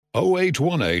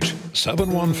0818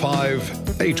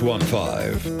 715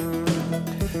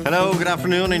 815. Hello, good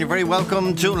afternoon, and you're very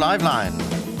welcome to Liveline.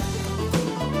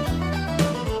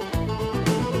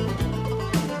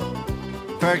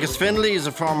 Fergus Finlay is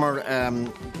a former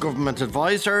government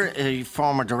advisor, a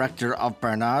former director of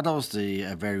Barnardo's, the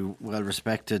very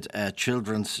well-respected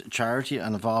children's charity,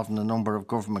 and involved in a number of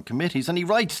government committees. And he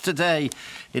writes today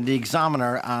in the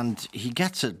Examiner, and he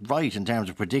gets it right in terms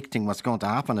of predicting what's going to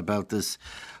happen about this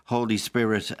Holy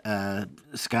Spirit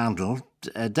scandal.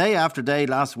 Day after day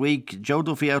last week, Joe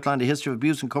Duffy outlined a history of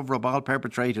abuse and cover-up, all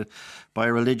perpetrated by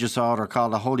a religious order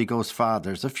called the Holy Ghost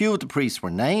Fathers. A few of the priests were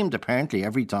named. Apparently,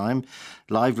 every time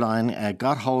Liveline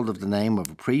got hold of the name of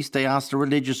a priest, they asked the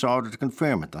religious order to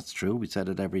confirm it. That's true. We said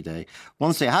it every day.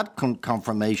 Once they had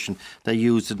confirmation, they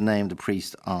used to name the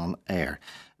priest on air.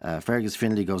 Fergus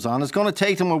Finlay goes on, it's going to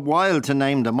take them a while to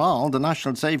name them all. The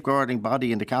National Safeguarding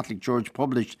Body in the Catholic Church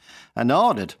published an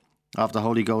audit of the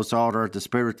Holy Ghost Order, the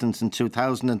Spiritans, in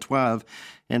 2012,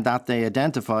 in that they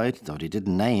identified, though they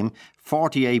didn't name,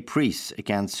 48 priests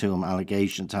against whom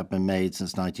allegations have been made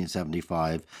since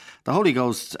 1975. The Holy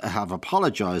Ghost have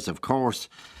apologised, of course,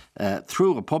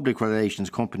 through a public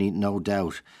relations company, no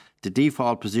doubt. The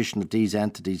default position of these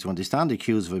entities when they stand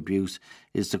accused of abuse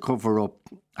is to cover up,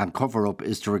 and cover up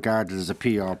is to regard it as a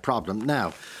PR problem.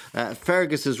 Now,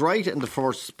 Fergus is right in the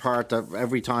first part that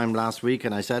every time last week,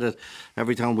 and I said it,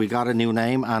 every time we got a new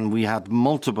name and we had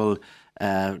multiple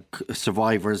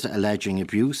survivors alleging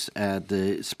abuse,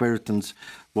 the Spiritans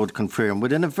would confirm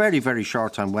within a very, very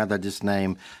short time whether this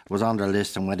name was on their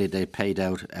list and whether they paid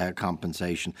out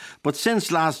compensation. But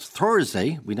since last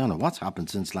Thursday, we don't know what's happened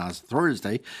since last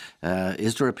Thursday.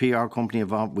 Is there a PR company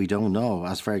involved? We don't know,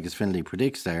 as Fergus Finlay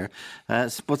predicts there.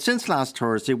 But since last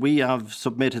Thursday, we have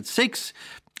submitted 6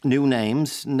 new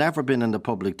names, never been in the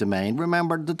public domain.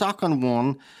 Remember, the Docken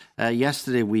one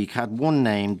yesterday week had one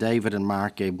name. David and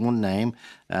Mark gave one name.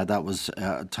 That was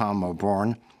Tom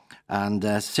O'Byrne.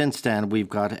 And since then, we've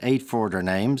got 8 further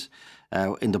names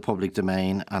in the public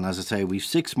domain. And as I say, we've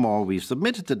 6 more we've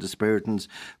submitted to the Spiritans.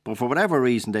 But for whatever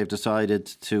reason, they've decided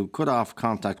to cut off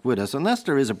contact with us. Unless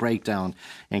there is a breakdown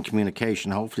in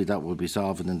communication, hopefully that will be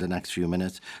solved in the next few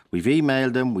minutes. We've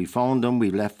emailed them, we phoned them,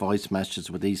 we've left voice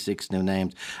messages with these 6 new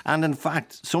names. And in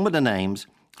fact, some of the names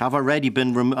have already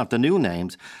been the new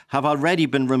names have already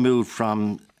been removed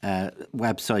from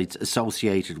websites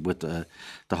associated with the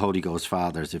Holy Ghost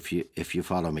Fathers, if you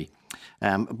follow me.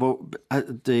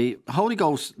 But the Holy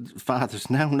Ghost Fathers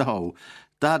now know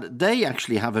that they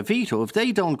actually have a veto if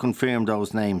they don't confirm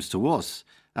those names to us.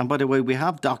 And by the way, we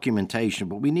have documentation,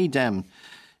 but we need them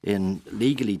in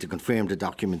legally to confirm the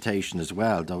documentation as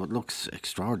well, though it looks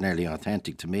extraordinarily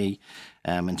authentic to me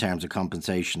in terms of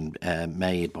compensation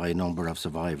made by a number of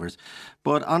survivors.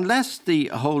 But unless the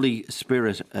Holy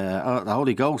Spirit, the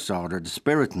Holy Ghost Order, the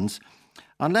Spiritans,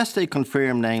 unless they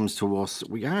confirm names to us,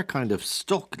 we are kind of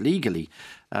stuck legally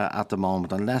at the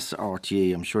moment, unless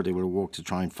RTE, I'm sure they will work to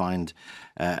try and find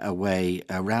a way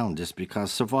around this,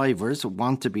 because survivors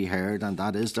want to be heard, and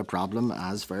that is the problem.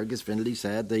 As Fergus Finlay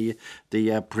said,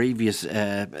 the previous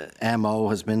MO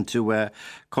has been to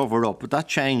cover up. But that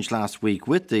changed last week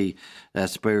with the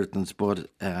Spiritans, but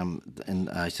and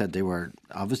I said they were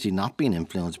obviously not being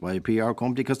influenced by a PR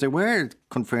company because they were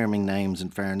confirming names,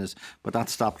 in fairness, but that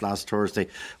stopped last Thursday.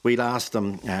 We'd asked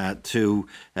them to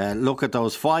look at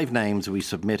those 5 names we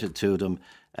submitted to them,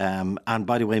 and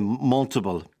by the way,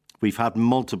 we've had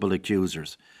multiple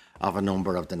accusers of a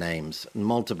number of the names,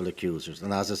 multiple accusers,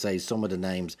 and as I say, some of the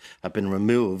names have been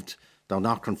removed, though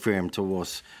not confirmed to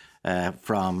us,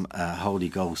 from Holy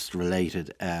Ghost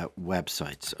related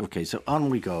websites. Okay, so on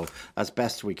we go as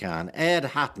best we can. Ed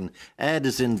Hatton. Ed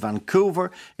is in Vancouver,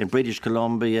 in British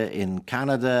Columbia, in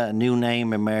Canada. A new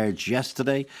name emerged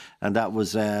yesterday, and that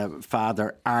was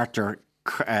Father Arthur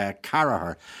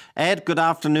Carraher. Ed, good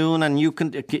afternoon, and you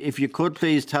can, if you could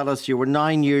please tell us, you were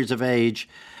 9 years of age.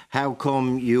 How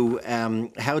come you?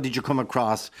 How did you come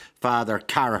across Father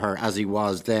Carraher as he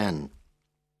was then?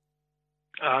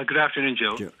 Good afternoon,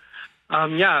 Joe.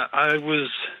 I was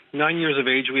 9 years of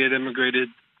age. We had immigrated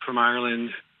from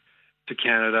Ireland to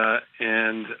Canada,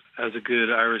 and as a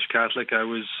good Irish Catholic, I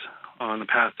was on the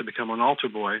path to become an altar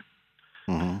boy.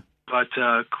 Mm-hmm. But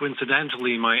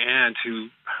coincidentally, my aunt, who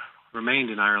remained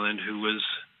in Ireland, who was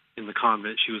in the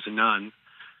convent, she was a nun,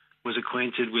 was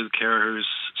acquainted with Carraher's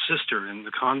sister in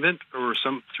the convent, or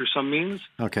through some means.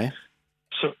 Okay.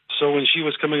 So when she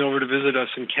was coming over to visit us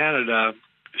in Canada,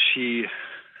 she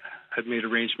had made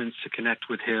arrangements to connect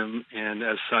with him, and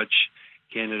as such,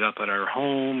 he ended up at our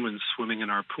home and swimming in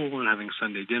our pool and having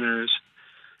Sunday dinners.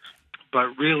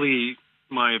 But really,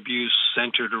 my abuse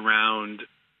centered around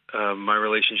my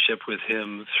relationship with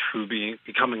him through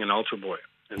becoming an altar boy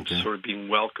and sort of being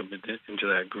welcomed into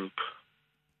that group.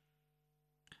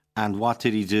 And what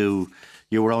did he do?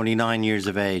 You were only 9 years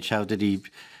of age. How did he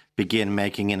begin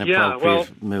making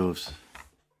inappropriate moves?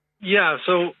 Yeah,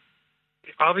 so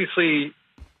obviously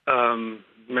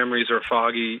memories are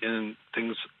foggy and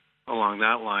things along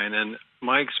that line. And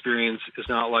my experience is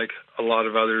not like a lot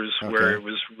of others where it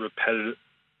was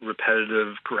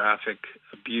repetitive, graphic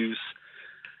abuse.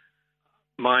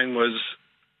 Mine was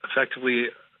effectively,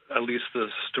 at least the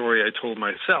story I told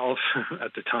myself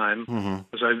at the time,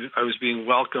 was I was being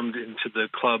welcomed into the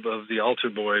club of the altar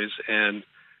boys, and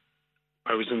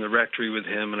I was in the rectory with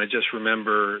him, and I just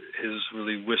remember his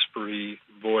really whispery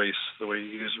voice, the way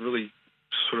he was really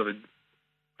sort of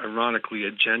ironically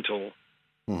a gentle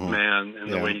man in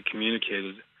the way he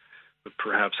communicated. But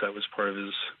perhaps that was part of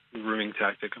his grooming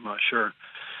tactic. I'm not sure.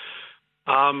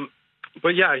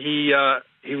 But yeah, he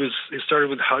started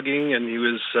with hugging, and he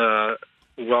was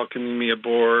welcoming me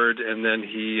aboard, and then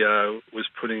he was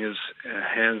putting his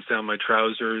hands down my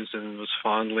trousers and was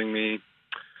fondling me.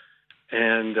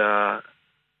 And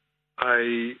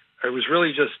I was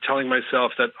really just telling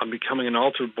myself that I'm becoming an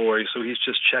altar boy, so he's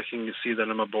just checking to see that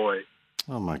I'm a boy.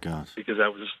 Oh, my God. Because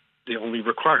that was the only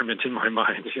requirement in my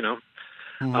mind, you know.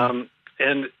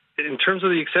 And in terms of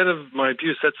the extent of my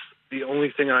abuse, that's the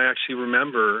only thing I actually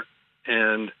remember.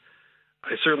 And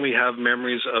I certainly have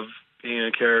memories of being in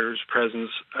a character's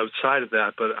presence outside of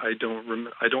that, but I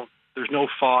don't. There's no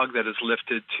fog that is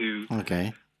lifted to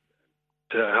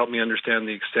help me understand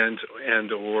the extent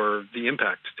and or the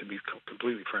impact, to be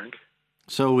completely frank.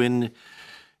 So in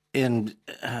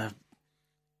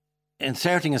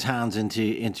inserting his hands into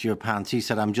your pants, he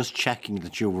said, "I'm just checking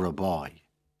that you were a boy."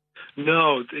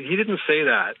 No, he didn't say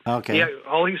that. Okay.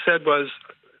 All he said was,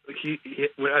 he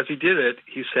as he did it,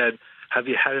 he said, "Have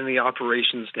you had any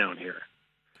operations down here?"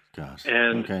 Gosh.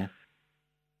 And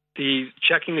the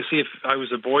checking to see if I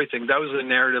was a boy thing, that was a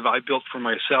narrative I built for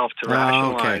myself to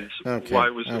rationalize why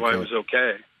it was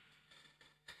okay.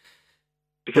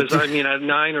 Because, I mean, at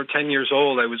 9 or 10 years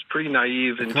old, I was pretty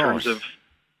naive in terms of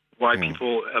why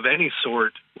people of any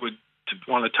sort would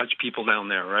want to touch people down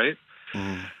there, right?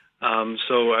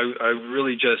 So I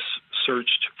really just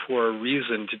searched for a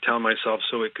reason to tell myself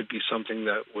so it could be something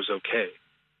that was okay.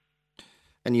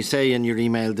 And you say in your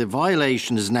email, the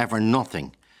violation is never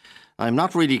nothing. I'm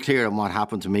not really clear on what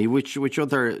happened to me, which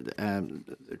other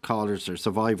callers or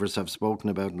survivors have spoken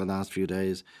about in the last few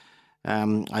days.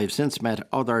 I have since met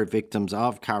other victims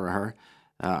of Carraher.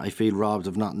 I feel robbed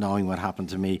of not knowing what happened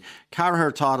to me.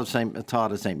 Carraher taught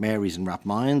at St Mary's in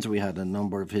Rathmines. We had a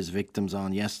number of his victims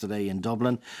on yesterday in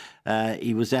Dublin.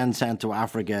 He was then sent to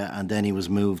Africa, and then he was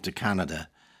moved to Canada,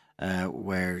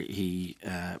 where he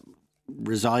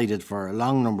resided for a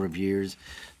long number of years.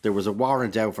 There was a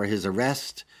warrant out for his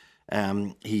arrest.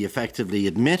 He effectively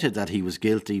admitted that he was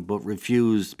guilty, but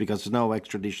refused because there's no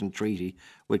extradition treaty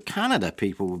with Canada.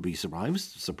 People would be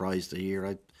surprised to hear.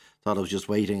 I thought I was just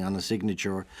waiting on a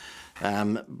signature,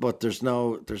 but there's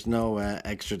no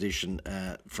extradition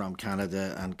from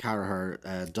Canada, and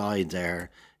Carraher died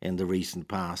there in the recent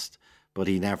past. But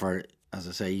he never, as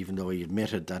I say, even though he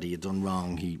admitted that he had done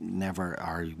wrong, he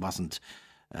wasn't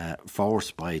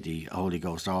forced by the Holy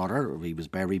Ghost order. He was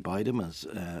buried by them as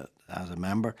a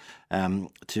member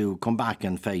to come back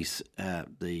and face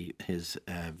his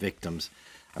victims.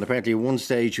 And apparently at one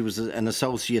stage he was an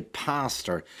associate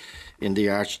pastor in the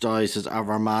Archdiocese of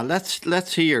Armagh.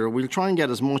 Let's hear. We'll try and get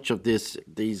as much of these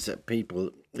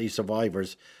people, these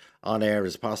survivors, on air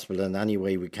as possible in any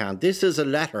way we can. This is a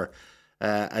letter,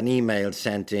 an email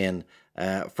sent in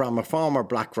from a former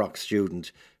Blackrock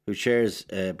student who shares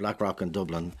Blackrock in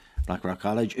Dublin, Blackrock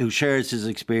College, who shares his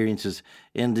experiences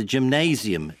in the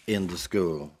gymnasium in the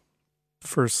school.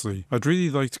 Firstly, I'd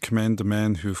really like to commend the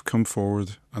men who've come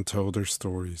forward and told their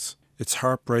stories. It's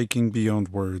heartbreaking beyond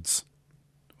words.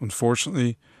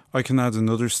 Unfortunately, I can add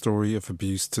another story of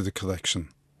abuse to the collection.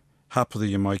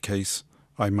 Happily, in my case,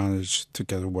 I managed to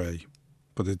get away.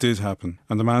 But it did happen,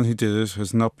 and the man who did it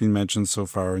has not been mentioned so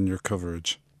far in your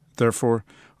coverage. Therefore,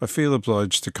 I feel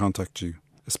obliged to contact you,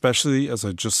 especially as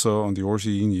I just saw on the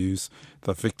RTE News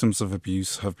that victims of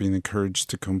abuse have been encouraged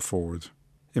to come forward.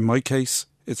 In my case,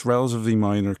 it's relatively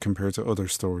minor compared to other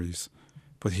stories,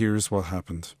 but here's what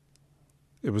happened.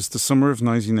 It was the summer of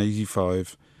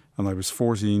 1985, and I was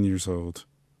 14 years old.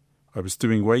 I was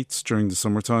doing weights during the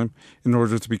summertime in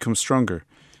order to become stronger,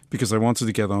 because I wanted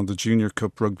to get on the Junior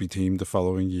Cup rugby team the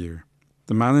following year.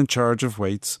 The man in charge of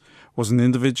weights was an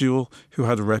individual who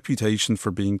had a reputation for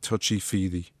being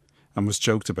touchy-feely and was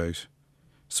joked about,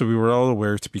 so we were all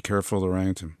aware to be careful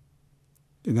around him.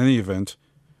 In any event,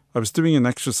 I was doing an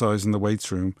exercise in the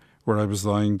weights room where I was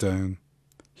lying down.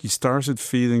 He started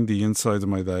feeling the inside of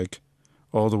my leg,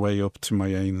 all the way up to my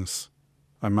anus.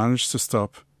 I managed to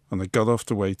stop, and I got off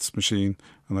the weights machine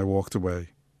and I walked away.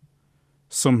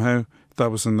 Somehow,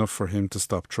 that was enough for him to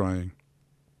stop trying.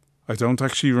 I don't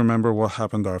actually remember what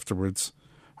happened afterwards.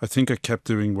 I think I kept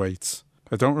doing weights.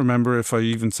 I don't remember if I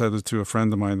even said it to a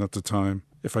friend of mine at the time.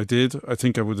 If I did, I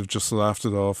think I would have just laughed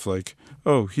it off like,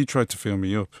 oh, he tried to feel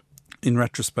me up. In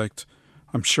retrospect,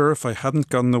 I'm sure if I hadn't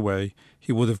gotten away,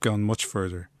 he would have gone much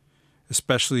further,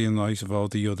 especially in light of all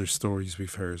the other stories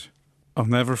we've heard. I'll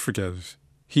never forget it.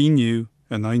 He knew,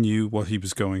 and I knew what he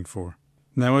was going for.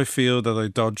 Now I feel that I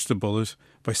dodged a bullet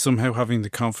by somehow having the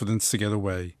confidence to get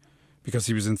away, because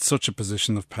he was in such a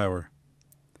position of power.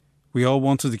 We all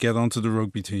wanted to get onto the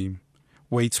rugby team.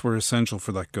 Weights were essential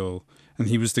for that goal, and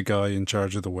he was the guy in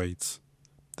charge of the weights.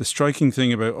 The striking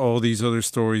thing about all these other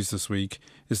stories this week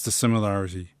is the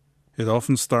similarity. It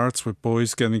often starts with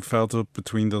boys getting felt up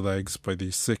between the legs by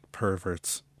these sick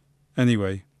perverts.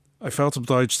 Anyway, I felt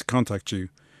obliged to contact you,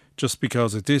 just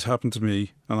because it did happen to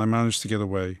me and I managed to get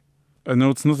away. I know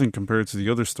it's nothing compared to the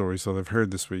other stories that I've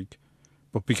heard this week,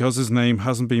 but because his name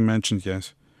hasn't been mentioned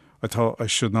yet, I thought I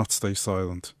should not stay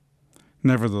silent.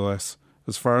 Nevertheless,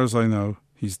 as far as I know,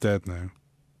 he's dead now.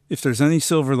 If there's any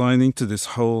silver lining to this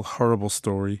whole horrible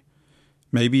story,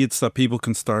 maybe it's that people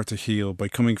can start to heal by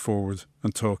coming forward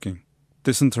and talking.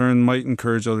 This in turn might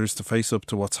encourage others to face up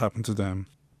to what's happened to them.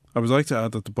 I would like to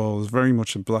add that the ball is very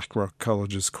much in Blackrock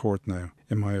College's court now,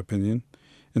 in my opinion,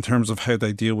 in terms of how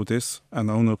they deal with this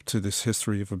and own up to this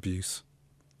history of abuse.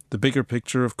 The bigger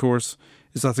picture, of course,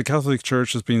 is that the Catholic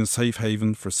Church has been a safe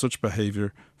haven for such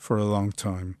behaviour for a long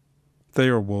time. They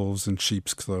are wolves in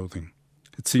sheep's clothing.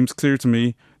 It seems clear to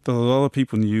me that a lot of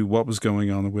people knew what was going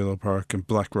on in Willow Park and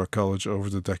Blackrock College over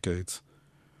the decades.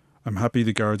 I'm happy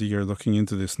the Gardaí are looking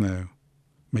into this now.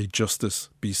 May justice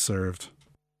be served.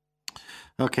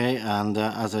 Okay, and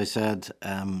as I said,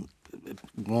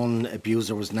 one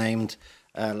abuser was named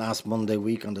last Monday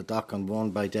week on the dock and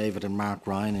won by David and Mark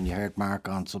Ryan, and you heard Mark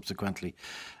on subsequently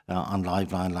on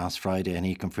Liveline last Friday, and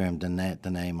he confirmed the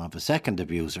name of a second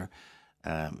abuser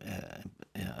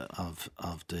of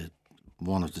the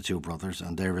one of the two brothers,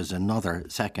 and there is another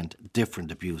second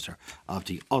different abuser of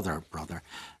the other brother.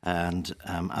 And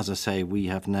as I say, we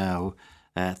have now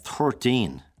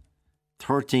 13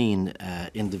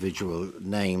 individual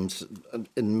names.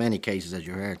 In many cases, as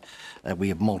you heard, we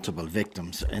have multiple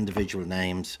victims, individual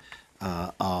names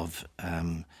of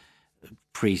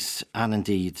priests and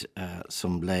indeed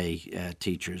some lay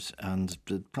teachers. And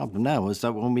the problem now is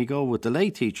that when we go with the lay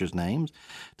teachers' names,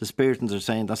 the Spiritans are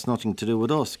saying that's nothing to do with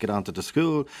us, get onto the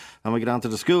school. And we get onto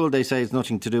the school, they say it's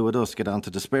nothing to do with us, get onto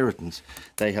the Spiritans.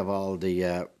 They have all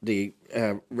the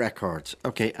records.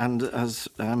 Okay, and as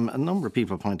a number of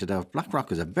people pointed out,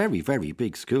 Blackrock is a very, very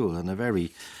big school and a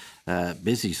very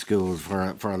busy school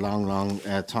for a long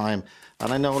time.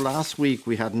 And I know last week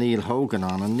we had Neil Hogan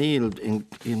on, and Neil,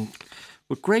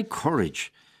 with great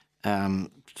courage,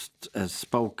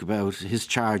 spoke about his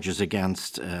charges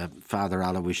against Father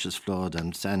Aloysius Flood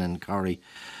and Senan Corrie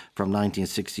from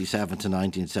 1967 to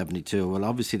 1972. Well,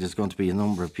 obviously there's going to be a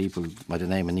number of people by the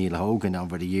name of Neil Hogan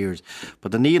over the years.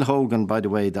 But the Neil Hogan, by the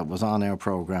way, that was on our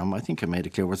programme, I think I made it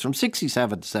clear, was from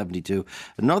 67 to 72.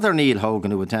 Another Neil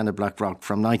Hogan who attended Blackrock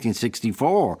from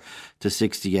 1964 to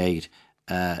 68.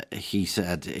 He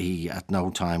said he at no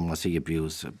time was he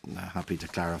abused. I'm happy to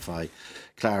clarify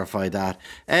that.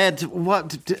 Ed,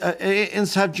 what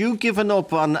have you given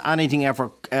up on anything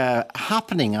ever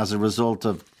happening as a result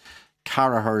of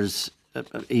Carraher's?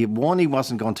 He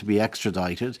wasn't going to be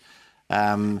extradited,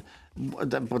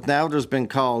 but now there's been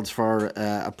calls for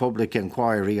a public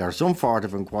inquiry or some sort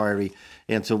of inquiry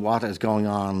into what is going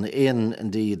on in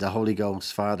indeed the Holy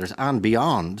Ghost Fathers and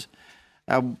beyond.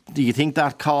 Do you think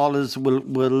that call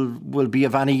will be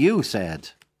of any use, Ed?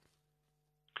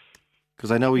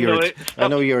 Because I know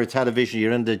you're a television,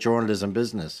 you're in the journalism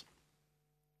business.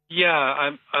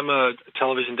 Yeah, I'm a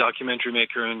television documentary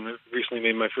maker and recently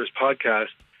made my first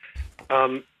podcast.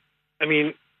 I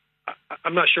mean,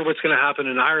 I'm not sure what's going to happen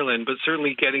in Ireland, but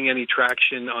certainly getting any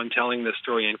traction on telling this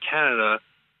story in Canada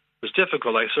was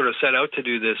difficult. I sort of set out to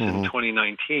do this in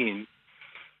 2019,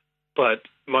 but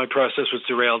my process was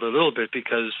derailed a little bit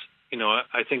because,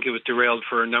 I think it was derailed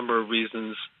for a number of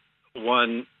reasons.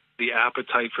 One, the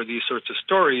appetite for these sorts of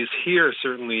stories here,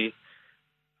 certainly,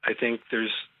 I think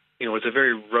there's, it's a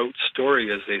very rote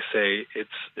story, as they say.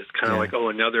 It's kind of like,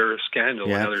 another scandal,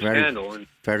 scandal. And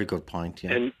very good point,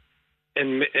 yeah.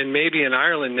 And maybe in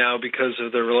Ireland now, because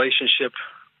of the relationship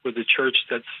with the church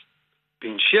that's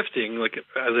been shifting. Like,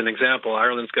 as an example,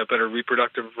 Ireland's got better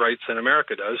reproductive rights than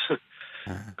America does.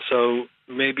 So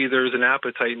maybe there's an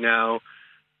appetite now.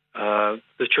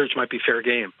 The church might be fair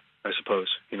game, I suppose,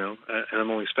 and I'm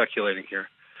only speculating here.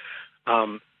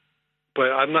 But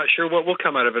I'm not sure what will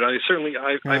come out of it.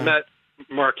 I met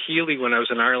Mark Healy when I was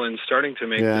in Ireland starting to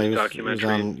make this documentary. He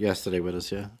was on yesterday with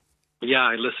us, yeah. Yeah,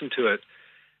 I listened to it.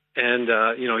 And,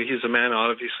 he's a man,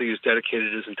 obviously, who's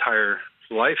dedicated his entire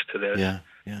life to this. Yeah.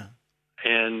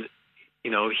 And,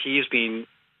 he's been,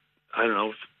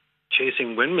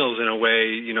 chasing windmills in a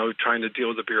way, trying to deal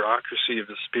with the bureaucracy of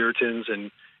the Spiritans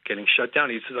and getting shut down.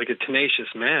 He's like a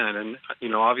tenacious man.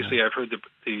 And, obviously I've heard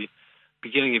the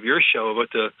beginning of your show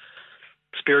about the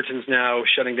Spiritans now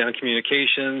shutting down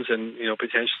communications and,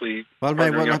 potentially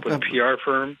partnering up with a PR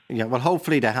firm. Yeah, well,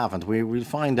 hopefully they haven't. We'll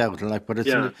find out. But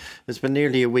it's been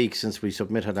nearly a week since we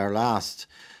submitted our last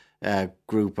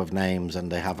group of names,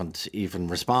 and they haven't even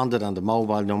responded. And the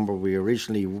mobile number we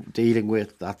originally dealing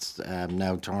with, that's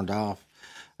now turned off,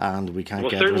 and we can't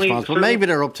get a response. But maybe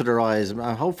they're up to their eyes.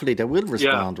 Hopefully they will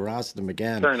respond. We're asking them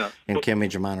again in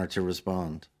Kimmage manner to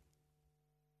respond.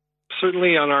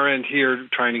 Certainly on our end here,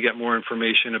 trying to get more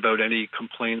information about any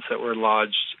complaints that were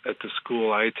lodged at the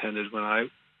school I attended when I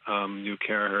knew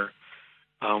Cahir,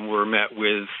 were met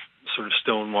with sort of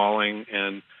stonewalling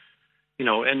and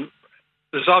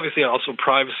there's obviously also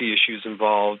privacy issues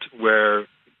involved where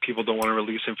people don't want to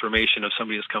release information if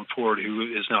somebody has come forward who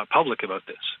is not public about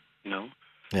this,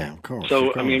 Yeah, of course.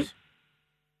 So, of course.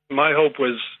 My hope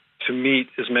was to meet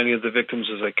as many of the victims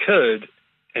as I could.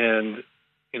 And,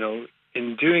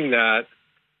 in doing that,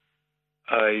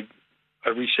 I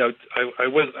reached out. I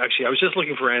was just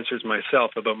looking for answers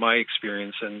myself about my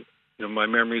experience. And, my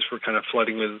memories were kind of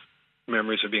flooding with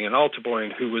memories of being an altar boy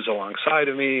and who was alongside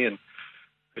of me. And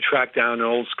I tracked down an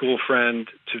old school friend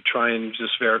to try and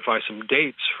just verify some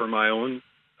dates for my own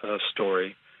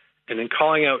story. And then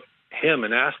calling out him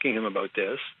and asking him about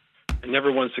this, it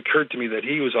never once occurred to me that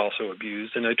he was also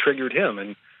abused, and I triggered him.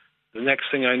 And the next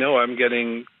thing I know, I'm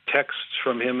getting texts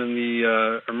from him in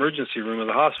the emergency room of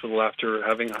the hospital after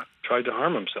having tried to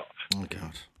harm himself. Oh,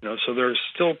 God. So there's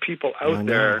still people out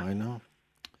there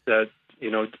that,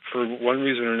 for one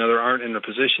reason or another aren't in a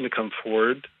position to come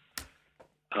forward.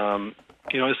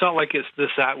 It's not like this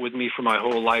sat with me for my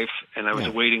whole life and I was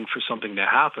waiting for something to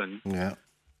happen. Yeah.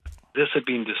 This had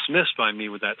been dismissed by me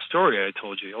with that story I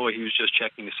told you. Oh, he was just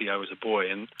checking to see I was a boy.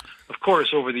 And, of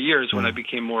course, over the years, when I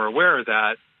became more aware of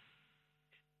that,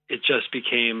 it just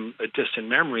became a distant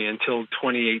memory until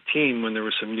 2018 when there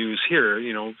was some news here,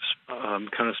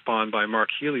 kind of spawned by Mark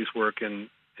Healy's work in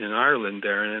Ireland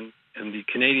there. And the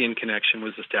Canadian connection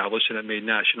was established, and it made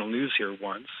national news here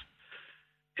once.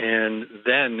 And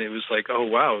then it was like, oh,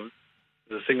 wow,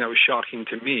 the thing that was shocking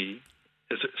to me,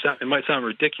 it might sound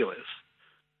ridiculous,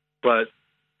 but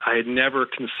I had never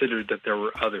considered that there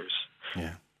were others.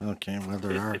 Yeah, okay, well,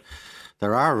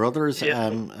 there are others,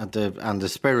 and the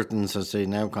Spiritans, as they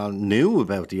now call them, knew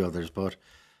about the others, but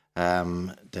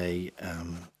they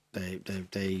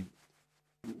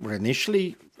were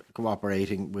initially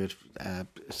cooperating with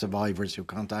survivors who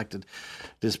contacted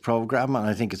this program, and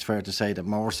I think it's fair to say that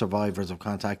more survivors have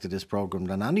contacted this program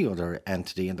than any other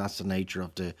entity, and that's the nature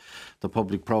of the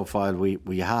public profile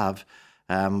we have.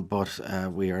 But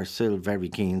we are still very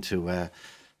keen to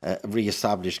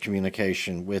re-establish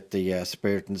communication with the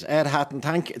Spiritans. Ed Hatton,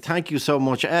 thank you so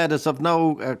much. Ed, it's of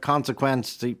no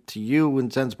consequence to you in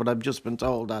a sense, but I've just been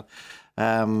told that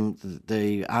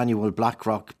the annual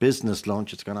BlackRock Business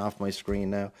Lunch, it's gone off my screen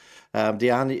now,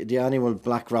 the annual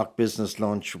BlackRock Business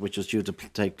Lunch, which is due to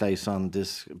take place on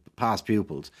this past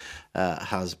pupils,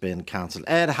 has been cancelled.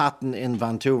 Ed Hatton in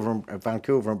Vancouver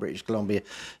in British Columbia,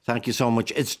 thank you so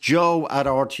much. It's Joe at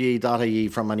rte.ie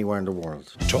from anywhere in the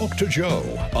world. Talk to Joe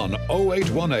on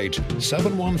 0818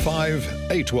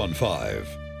 715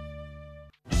 815.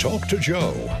 Talk to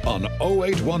Joe on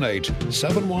 0818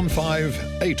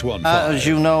 715 815. As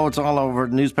you know, it's all over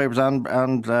newspapers and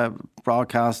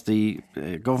broadcast. The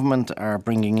government are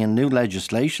bringing in new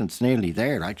legislation, it's nearly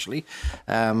there actually,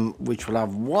 which will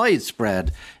have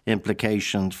widespread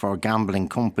implications for gambling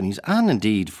companies and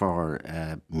indeed for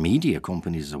media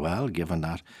companies as well, given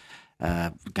that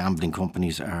gambling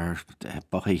companies are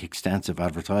buy extensive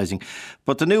advertising.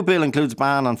 But the new bill includes a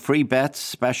ban on free bets,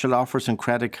 special offers and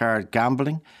credit card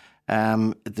gambling.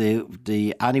 Anyone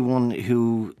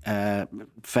who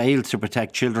fails to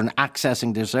protect children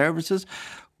accessing their services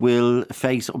will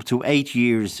face up to 8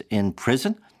 years in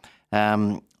prison.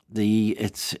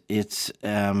 there's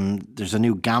a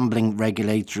new gambling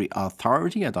regulatory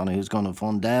authority. I don't know who's going to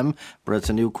fund them, but it's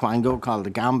a new quango called the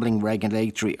Gambling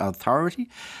Regulatory Authority.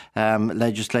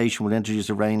 Legislation will introduce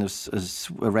a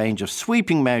range of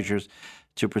sweeping measures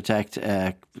to protect,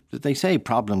 they say,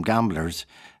 problem gamblers.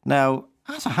 Now,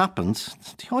 as it happens,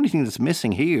 the only thing that's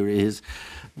missing here is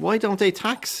why don't they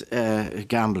tax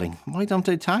gambling? Why don't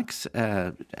they tax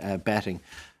betting?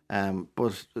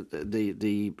 But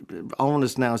the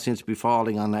onus now seems to be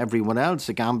falling on everyone else,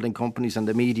 the gambling companies and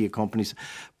the media companies.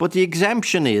 But the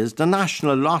exemption is the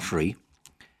National Lottery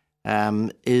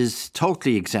is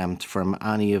totally exempt from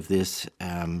any of this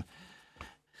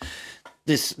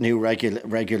new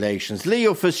regulations.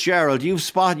 Leo Fitzgerald, you've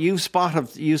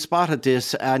spotted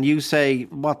this, and you say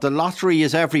what the lottery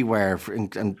is everywhere.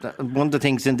 And one of the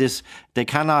things in this, they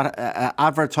cannot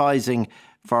advertising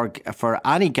for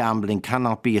any gambling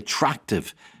cannot be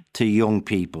attractive to young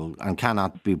people and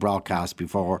cannot be broadcast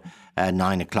before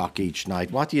 9 o'clock each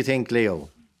night. What do you think, Leo?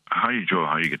 Hi, Joe.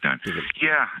 How you get down?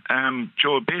 Yeah,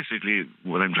 Joe, basically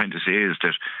what I'm trying to say is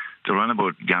that they're on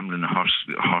about gambling, horse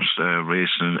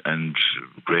racing and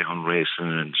greyhound racing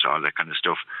and all that kind of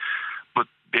stuff. But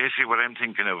basically what I'm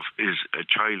thinking of is a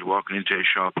child walking into a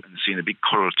shop and seeing a big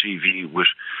colour TV with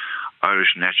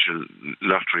Irish National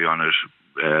Lottery on it.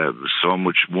 So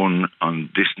much won on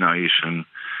this night, and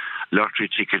lottery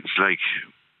tickets like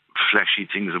flashy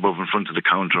things above in front of the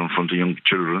counter in front of young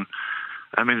children.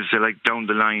 I mean, it's like down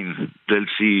the line, they'll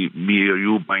see me or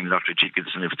you buying lottery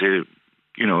tickets, and if they,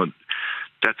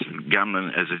 that's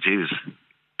gambling as it is,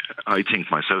 I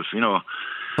think myself,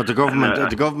 But the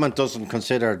government doesn't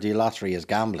consider the lottery as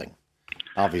gambling.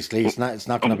 Obviously, it's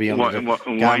not going to be under the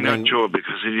gambling. Why not, Joe?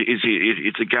 Because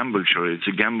it's a gamble, sure. It's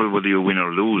a gamble whether you win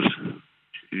or lose.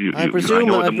 I presume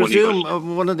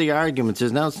one of the arguments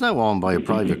is, now it's now owned by a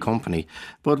private company,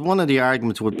 but one of the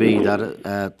arguments would be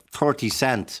that 30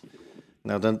 cent,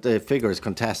 now the figure is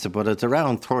contested, but it's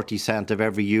around 30 cent of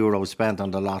every euro spent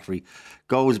on the lottery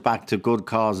goes back to good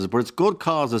causes. But it's good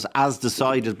causes as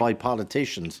decided by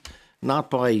politicians,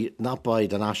 not by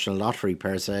the National Lottery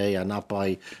per se, and not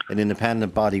by an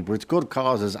independent body, but it's good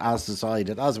causes as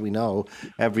decided. As we know,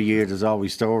 every year there's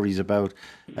always stories about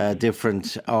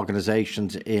different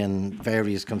organisations in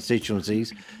various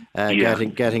constituencies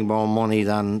getting more money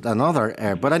than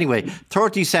other. But anyway,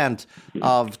 30 cent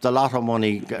of the lotto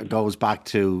money goes back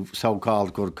to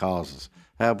so-called good causes.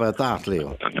 How about that,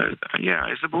 Leo? Yeah,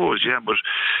 I suppose, yeah, but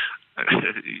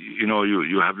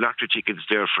you have lottery tickets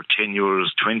there for €10,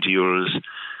 €20.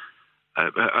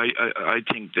 I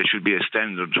think there should be a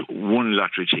standard one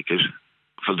lottery ticket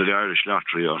for the Irish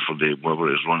lottery or for the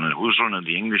whoever is running. Who's running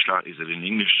the English lottery? Is it an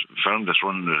English firm that's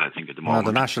running it? I think at the moment.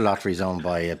 No, the National Lottery is owned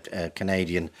by a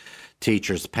Canadian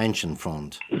teachers' pension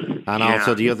fund, and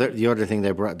also the other thing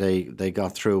they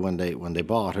got through when they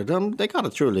bought it, they got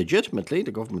it through legitimately.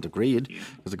 The government agreed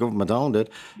because the government owned it.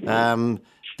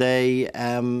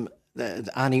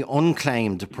 Any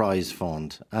unclaimed prize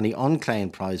fund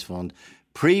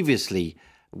previously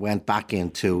went back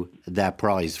into their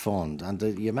prize fund, and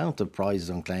the amount of prizes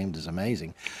unclaimed is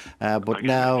amazing. But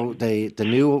now the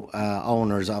new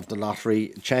owners of the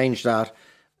lottery changed that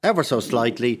ever so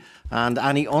slightly, and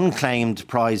any unclaimed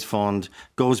prize fund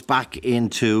goes back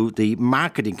into the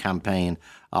marketing campaign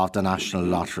of the National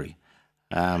Lottery.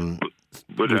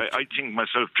 But I think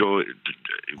myself, Joe,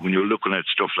 when you're looking at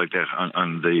stuff like that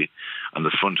on the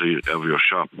front of your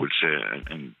shop, would say,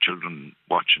 and children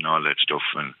watching all that stuff,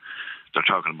 and they're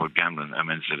talking about gambling. I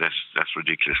mean, so that's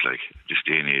ridiculous. Like this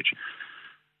day and age,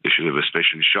 they should have a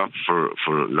special shop for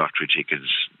lottery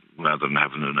tickets rather than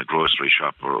having it in a grocery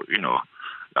shop. Or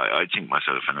I think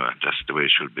myself, anyway, that's the way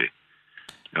it should be.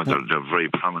 They're very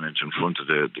prominent in front of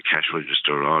the cash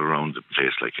register all around the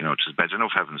place. Like, it's bad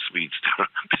enough having sweets there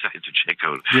beside the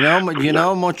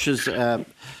checkout. Much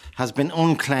has been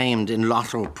unclaimed in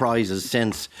lotto prizes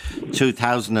since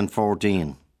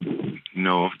 2014.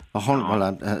 No.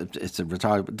 It's a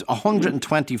retired.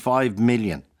 125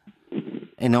 million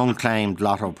in unclaimed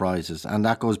lotto prizes, and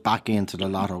that goes back into the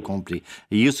lotto company.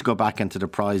 It used to go back into the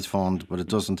prize fund, but it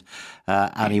doesn't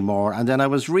anymore. And then I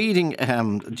was reading,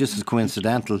 just as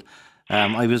coincidental,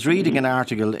 I was reading an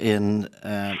article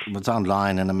it's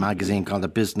online in a magazine called the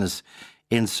Business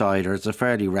Insider. It's a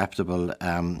fairly reputable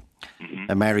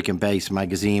American-based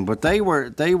magazine, but they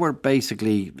were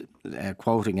basically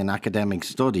quoting an academic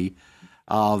study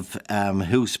of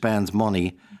who spends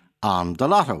money on the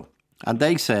lotto. And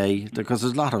they say, because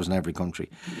there's lottos in every country,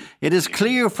 it is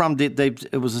clear from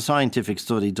it was a scientific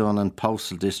study done on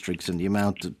postal districts and the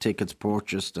amount of tickets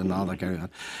purchased and all that carry on.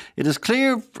 It is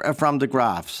clear from the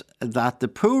graphs that the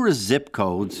poorest zip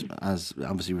codes, as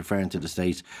obviously referring to the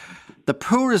States, the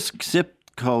poorest zip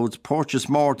codes purchase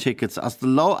more tickets at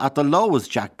the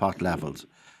lowest jackpot levels.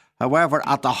 However,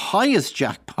 at the highest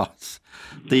jackpots,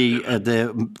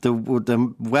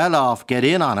 the well-off get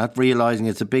in on it, realising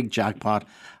it's a big jackpot,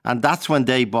 and that's when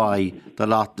they buy the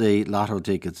lotto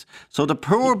tickets. So the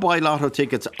poor buy lotto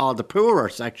tickets, or the poorer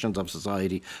sections of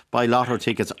society buy lotto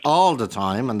tickets all the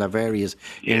time, and their various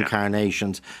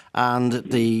incarnations, and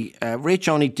the rich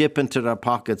only dip into their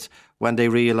pockets when they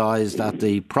realise that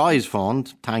the prize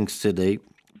fund, thanks to the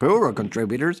poorer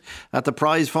contributors, that the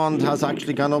prize fund has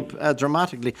actually gone up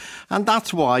dramatically. And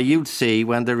that's why you'd see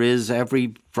when there is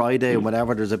every Friday or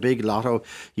whatever, there's a big lotto,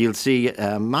 you'll see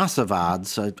massive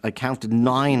ads. I counted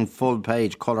 9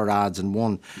 full-page colour ads in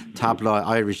one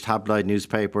Irish tabloid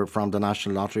newspaper from the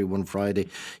National Lottery one Friday.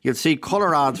 You'll see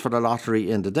colour ads for the lottery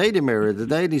in the Daily Mirror, the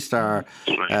Daily Star,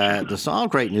 all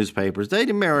great newspapers,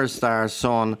 Daily Mirror, Star,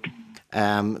 Sun,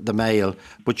 the Mail,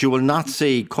 but you will not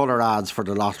see colour ads for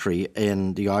the lottery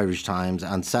in the Irish Times,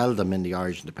 and seldom in the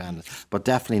Irish Independent, but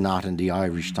definitely not in the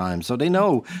Irish Times. So they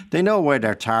know where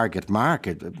their target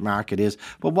market is.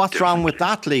 But what's wrong with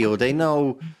that, Leo? They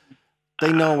know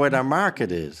where their market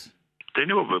is. They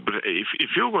know, but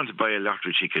if you're going to buy a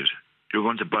lottery ticket, you're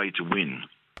going to buy to win,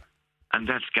 and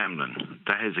that's gambling.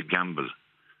 That is a gamble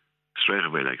straight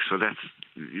away. So that's.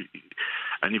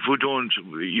 And if we don't,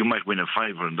 you might win a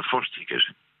fiver on the first ticket,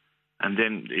 and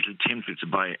then it'll tempt you to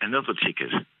buy another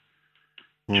ticket.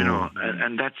 You know,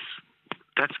 and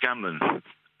that's gambling.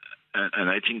 And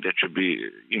I think that should be,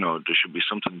 there should be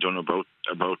something done about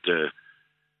the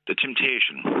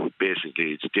temptation.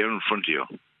 Basically, it's there in front of you.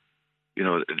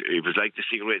 It was like the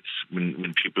cigarettes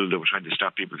when people they were trying to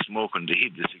stop people smoking. They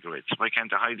hid the cigarettes. Why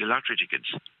can't they hide the lottery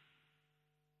tickets?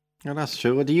 Yeah, that's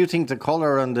true. Do you think the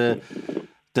colour and the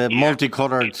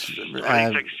multicoloured... It's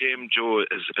like same, Joe,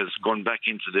 as gone back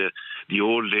into the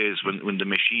old days when the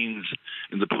machines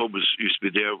in the pubs used to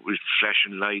be there with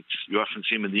flashing lights. You often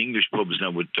see them in the English pubs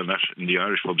now, but they're not in the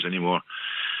Irish pubs anymore.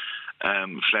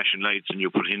 Flashing lights, and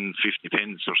you put in 50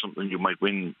 pence or something, you might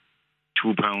win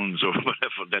 £2 or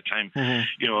whatever at that time.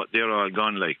 Mm-hmm. They're all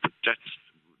gone. But that's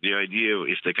the idea.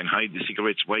 If they can hide the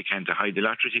cigarettes, why can't they hide the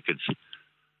lottery tickets?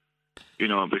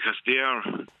 Because they are...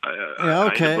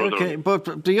 okay.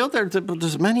 But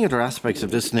there's many other aspects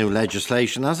of this new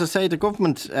legislation. As I say, the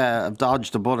government have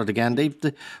dodged the bullet again.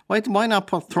 Why not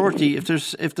put 30... If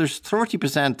there's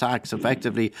 30% tax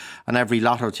effectively on every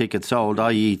lotto ticket sold,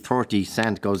 i.e. 30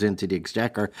 cent goes into the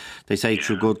exchequer, they say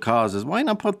through good causes, why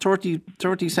not put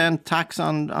 30 cent tax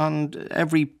on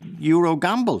every euro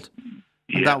gambled?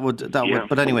 Yeah. That would.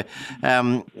 But anyway,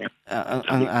 and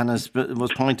as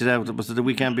was pointed out, it was the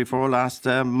weekend before last.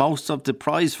 Most of the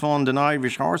prize fund in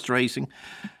Irish horse racing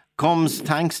comes,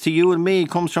 thanks to you and me,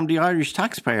 comes from the Irish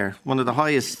taxpayer. One of the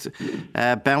highest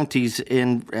bounties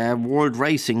in world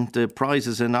racing. The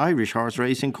prizes in Irish horse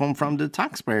racing come from the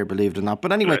taxpayer, believe it or not.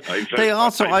 But anyway, they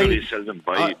also. I very seldom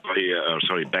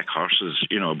back horses,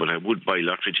 but I would buy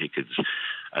lottery tickets.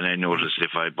 And I noticed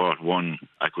if I bought one,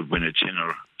 I could win a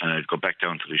tenner, and I'd go back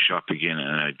down to the shop again,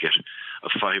 and I'd get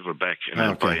a fiver back, and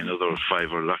I'd buy another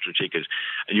fiver lottery ticket.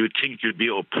 And you'd think you'd be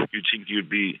up, you'd think you'd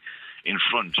be in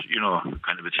front,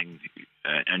 kind of a thing,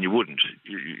 and you wouldn't.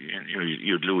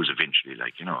 You'd lose eventually,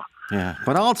 Yeah,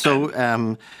 but also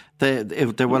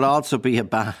there will also be a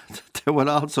ban. There will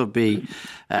also be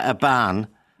a ban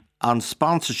on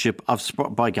sponsorship of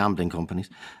sport by gambling companies,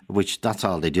 which that's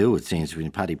all they do, it seems, between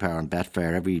Paddy Power and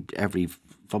Betfair. Every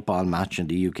football match in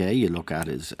the UK you look at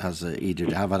has either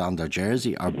to have it on their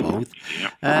jersey or both.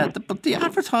 But the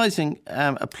advertising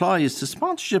applies to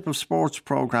sponsorship of sports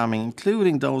programming,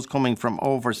 including those coming from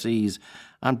overseas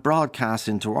and broadcast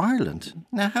into Ireland.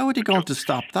 Now, how are they going to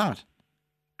stop that?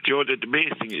 Joe, the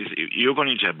main thing is, you're going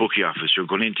into a bookie office, you're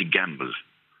going in to gamble.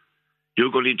 You're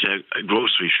going into a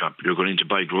grocery shop, you're going in to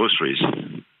buy groceries.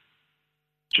 Do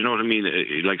you know what I mean?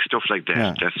 Like stuff like that.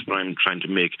 Yeah. That's what I'm trying to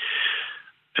make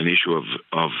an issue of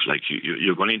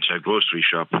you're going into a grocery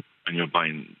shop and you're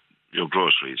buying your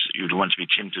groceries. You don't want to be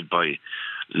tempted by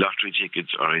lottery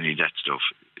tickets or any of that stuff.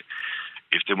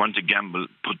 If they want to gamble,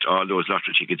 put all those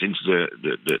lottery tickets into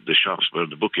the shops where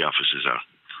the bookie offices are,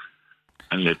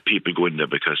 and let people go in there,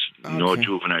 because no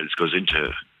juveniles goes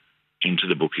into into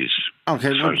the bookies.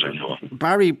 Okay, as far as I know.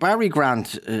 Barry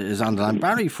Grant is on the line.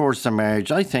 Barry first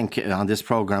emerged, I think, on this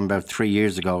programme about 3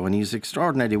 years ago, and he's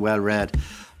extraordinarily well read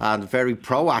and very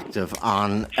proactive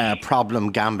on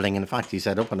problem gambling. In fact, he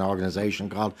set up an organisation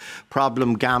called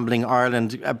Problem Gambling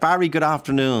Ireland. Barry, good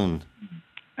afternoon.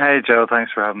 Hey, Joe,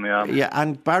 thanks for having me on. Yeah,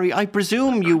 and Barry, I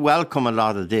presume you welcome a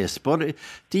lot of this, but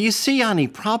do you see any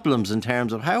problems in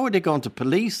terms of how are they going to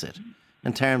police it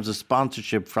in terms of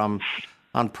sponsorship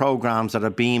on programmes that are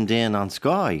beamed in on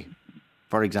Sky,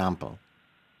 for example?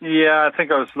 Yeah, I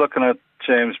think I was looking at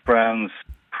James Brown's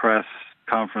press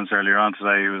conference earlier on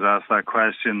today. He was asked that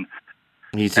question.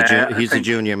 He's a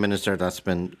junior minister that's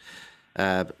been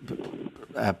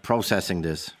processing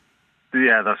this.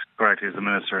 Yeah, that's correct. He's the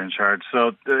minister in charge.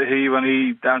 So when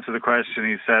he answered the question,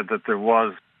 he said that there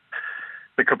was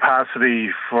the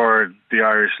capacity for the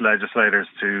Irish legislators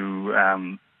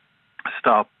to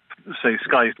stop, say,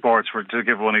 Sky Sports, to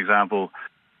give one example,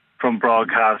 from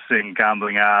broadcasting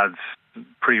gambling ads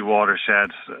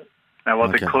pre-watershed. Now,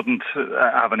 what they couldn't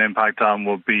have an impact on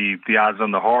would be the ads on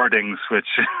the hoardings, which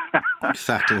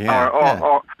exactly,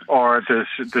 or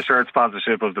the shirt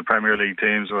sponsorship of the Premier League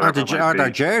teams, or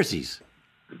their jerseys.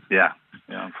 Yeah,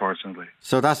 unfortunately.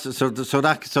 So that's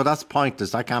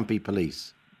pointless. That can't be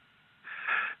police.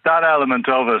 That element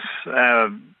of it,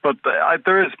 but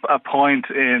there is a point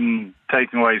in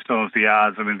taking away some of the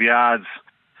ads. I mean, the ads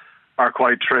are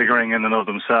quite triggering in and of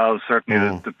themselves.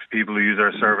 Certainly the people who use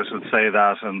our service would say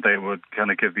that, and they would kind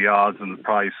of give the odds and the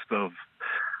price of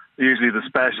usually the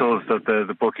specials that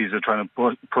the bookies are trying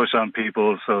to push on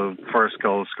people. So first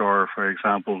goal scorer, for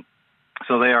example.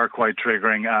 So they are quite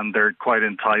triggering, and they're quite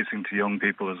enticing to young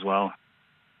people as well.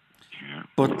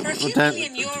 But then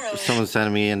someone's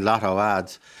sending me in lotto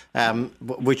ads,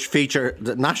 which feature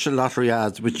the National Lottery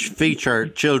ads, which feature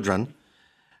children,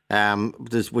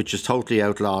 which is totally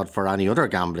outlawed for any other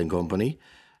gambling company.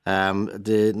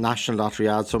 The National Lottery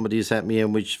ad somebody sent me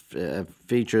in, which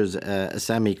features a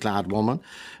semi-clad woman.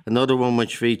 Another one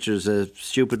which features a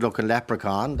stupid-looking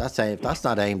leprechaun. That's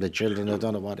not aimed at children. I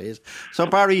don't know what it is. So,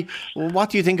 Barry, what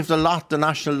do you think of the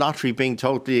National Lottery being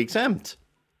totally exempt?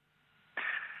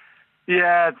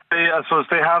 Yeah, I suppose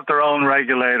they have their own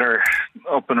regulator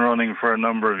up and running for a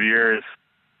number of years.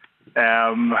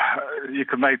 You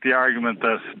could make the argument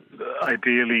that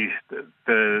ideally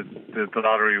the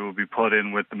lottery will be put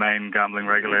in with the main gambling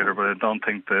regulator, but I don't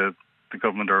think the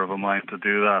government are of a mind to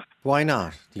do that. Why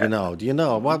not? Do you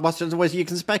know? What's the way you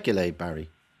can speculate, Barry?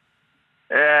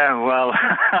 Yeah, well,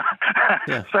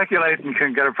 speculating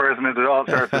can get a person into all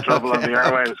sorts of trouble on the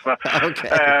airwaves.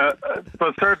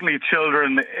 But certainly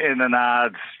children in an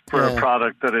ad for a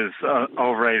product that is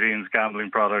over 18's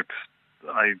gambling product,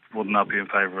 I would not be in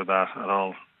favour of that at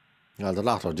all. Well, the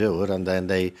Lotto do it, and then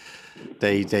they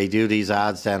do these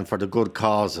ads then for the good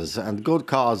causes, and good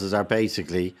causes are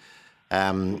basically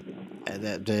anyone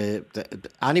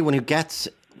who gets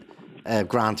a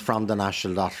grant from the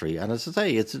National Lottery, and as I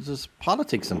say, there's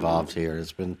politics involved here.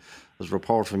 There's a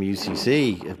report from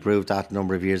UCC approved that a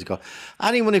number of years ago.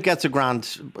 Anyone who gets a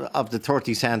grant of the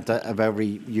 30 cent of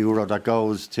every euro that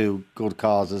goes to good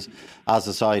causes, as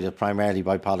decided primarily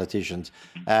by politicians,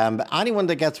 anyone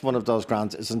that gets one of those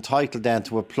grants is entitled then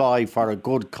to apply for a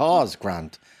good cause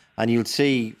grant. And you'll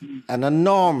see an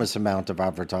enormous amount of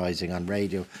advertising on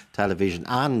radio, television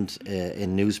and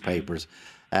in newspapers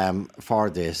for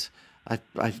this.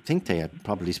 I think they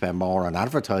probably spend more on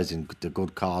advertising the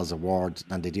Good Cause Award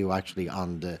than they do actually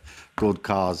on the good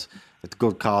causes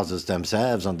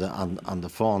themselves on the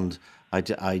fund. I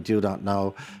do not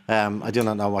know. I do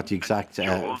not know what the exact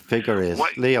figure is.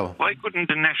 Leo, why couldn't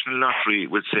the National Lottery,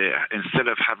 would say, instead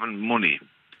of having money,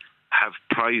 have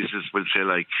prizes? Would say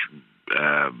like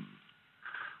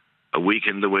a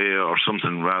weekend away or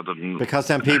something, rather than because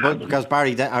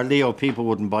Barry or Leo, people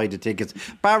wouldn't buy the tickets.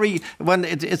 Barry, when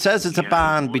it says there's a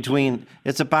ban between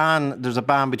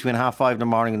 5:30 in the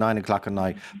morning and 9 o'clock at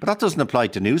night, but that doesn't apply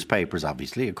to newspapers.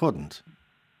 Obviously, it couldn't.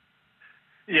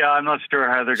 Yeah, I'm not sure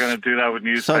how they're going to do that with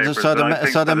newspapers.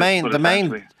 So the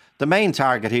main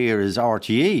target here is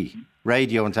RTE,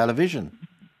 radio and television.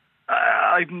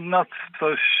 I'm not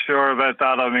so sure about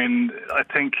that. I mean, I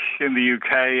think in the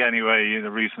UK anyway, a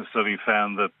recent study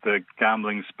found that the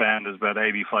gambling spend is about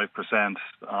 85%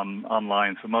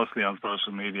 online, so mostly on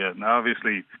social media. Now,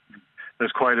 obviously,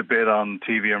 there's quite a bit on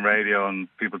TV and radio, and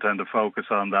people tend to focus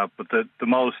on that. But the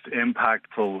most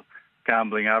impactful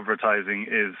gambling advertising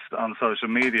is on social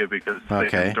media because they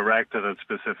can direct it at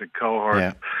specific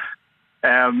cohorts.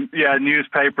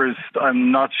 Newspapers,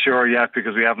 I'm not sure yet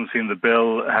because we haven't seen the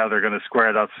bill how they're going to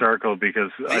square that circle,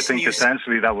 because I think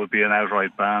essentially that would be an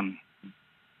outright ban.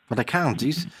 But they can't.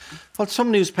 Well,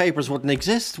 some newspapers wouldn't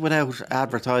exist without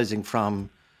advertising from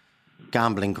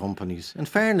gambling companies. In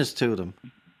fairness to them.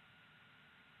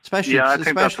 Especially, I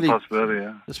think that's a possibility.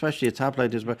 Yeah. Especially a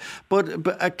tabloid as well. But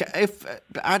if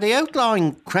are they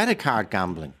outlawing credit card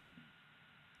gambling?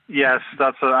 Yes,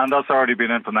 that's already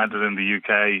been implemented in the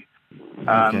UK,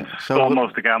 and most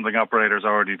of the gambling operators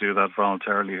already do that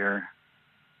voluntarily here.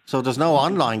 So there's no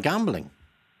online gambling.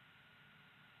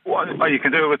 Well, you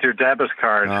can do it with your debit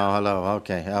card. Oh, hello.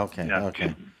 Okay.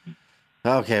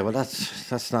 Okay, well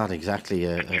that's not exactly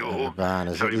a ban,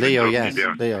 is it? Leo, yes.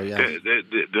 Leo, yes.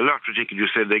 The lottery ticket, you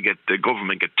said the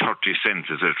government get 30 cents,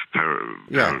 is it, per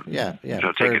euro.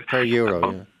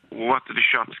 Yeah. What do the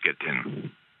shops get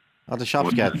then? Well, the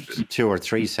shops get 2 or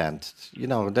 3 cents. You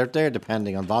know, they're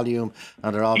depending on volume,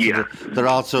 and they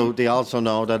also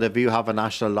know that if you have a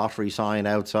national lottery sign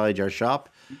outside your shop,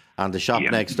 and the shop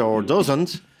next door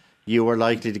doesn't, you are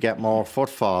likely to get more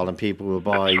footfall, and people will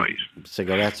buy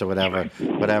cigarettes or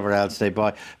whatever else they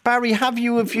buy. Barry, have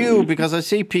you a view? Because I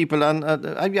see people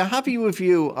have you a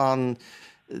view on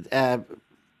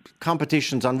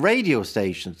competitions on radio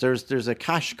stations? There's a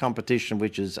cash competition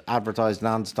which is advertised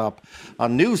non-stop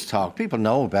on News Talk. People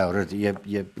know about it.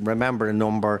 You remember a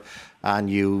number and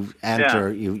you enter.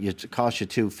 It costs you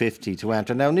 $2.50 to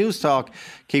enter. Now News Talk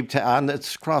and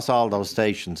it's across all those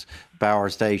stations, Bauer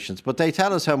stations, but they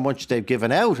tell us how much they've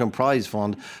given out in prize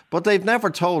fund, but they've never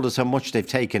told us how much they've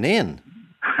taken in.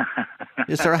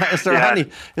 Is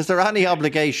there any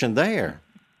obligation there?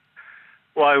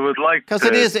 Well, I would like because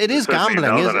it is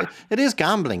gambling. It is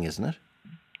gambling, isn't it?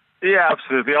 Yeah,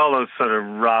 absolutely. All those sort of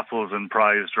raffles and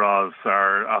prize draws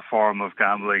are a form of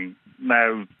gambling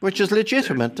now, which is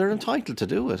legitimate. They're entitled to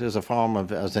do it as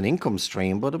an income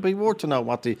stream. But it'd be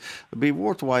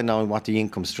worthwhile knowing what the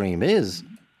income stream is.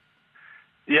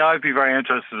 Yeah, I'd be very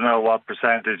interested to know what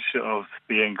percentage of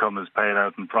the income is paid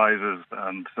out in prizes,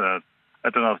 and I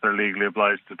don't know if they're legally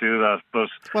obliged to do that, but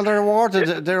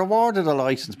they're awarded a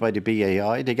license by the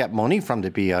BAI. They get money from the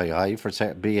BAI for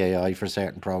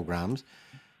certain programs.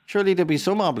 Surely there'll be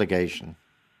some obligation.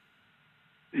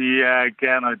 Yeah,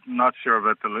 again, I'm not sure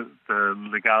about the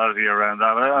legality around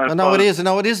that. No, it is.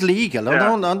 No, it is legal.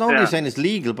 I'm not only saying it's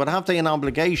legal, but have they an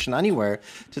obligation anywhere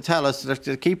to tell us,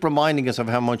 to keep reminding us of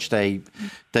how much they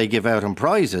give out in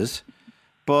prizes?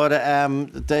 But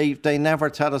they never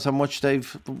tell us how much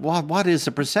they've. What is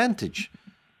the percentage?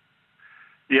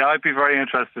 Yeah, I'd be very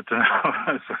interested to know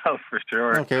as well, for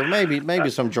sure. Okay, well, maybe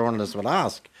some journalists will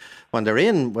ask when they're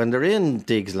in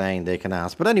Diggs Lane. They can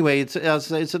ask. But anyway, it's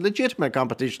a legitimate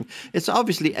competition. It's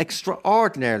obviously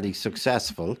extraordinarily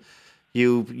successful.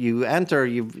 You enter,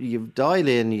 you dial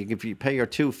in, you pay your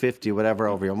 $2.50 whatever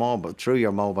over your through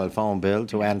your mobile phone bill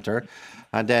to enter,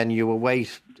 and then you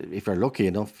await. If you're lucky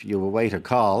enough, you await a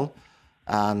call,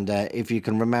 and if you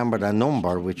can remember the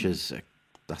number, which is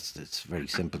it's very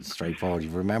simple, straightforward. You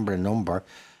remember a number,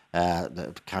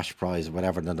 the cash prize,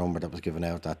 whatever the number that was given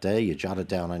out that day, you jot it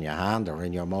down on your hand or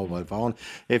in your mobile phone.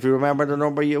 If you remember the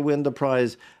number, you win the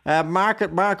prize. Mark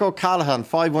O'Callaghan,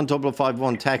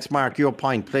 51551. Text Mark, your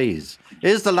point, please.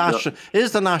 Is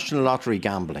the National Lottery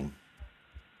gambling?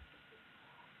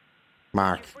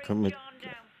 Mark, come with.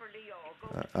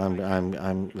 I'm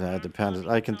dependent.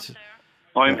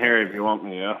 I'm here if you want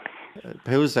me. Yeah.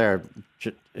 Who's there?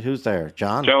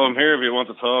 John? Joe, I'm here if you want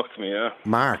to talk to me. Yeah.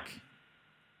 Mark,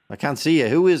 I can't see you.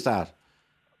 Who is that?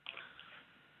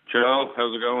 Joe,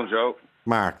 how's it going, Joe?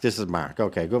 Mark, this is Mark.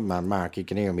 Okay, good man, Mark. You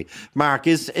can hear me. Mark,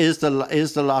 is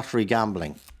the lottery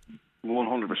gambling?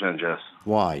 100% yes.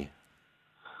 Why?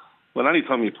 Well,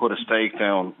 anytime you put a stake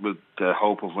down with the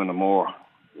hope of winning more,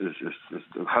 it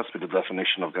has to be the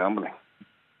definition of gambling.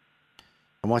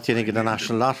 And what do you think of the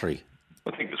National Lottery?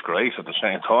 I think it's great at the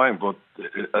same time, but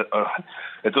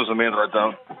it doesn't mean that I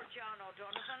don't.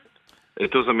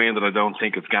 It doesn't mean that I don't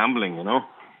think it's gambling, you know.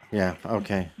 Yeah.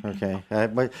 Okay.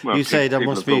 But you say there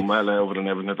must be well over and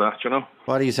everything like that, you know.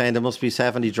 What are you saying? There must be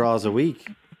 70 draws a week.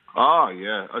 Oh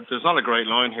yeah, there's not a great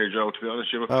line here, Joe. To be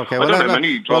honest with you. Okay.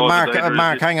 Well,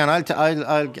 Mark, hang on.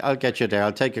 I'll get you there.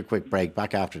 I'll take a quick break.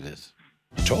 Back after this.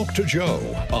 Talk to Joe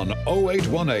on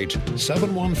 0818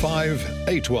 715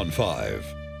 815.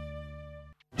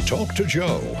 Talk to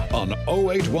Joe on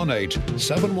 0818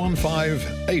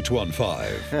 715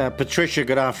 815. Patricia,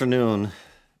 good afternoon.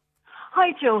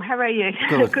 Hi Joe, how are you?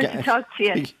 Good to talk to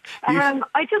you.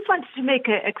 I just wanted to make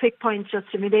a quick point just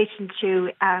in relation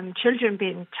to children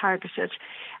being targeted.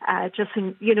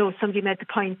 Somebody made the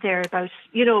point there about,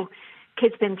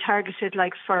 kids being targeted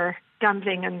like for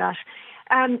gambling and that.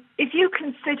 If you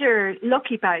consider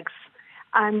lucky bags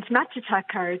and match attack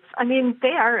cards, I mean,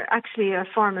 they are actually a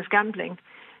form of gambling.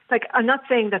 Like, I'm not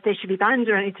saying that they should be banned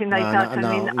or anything like that. I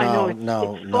know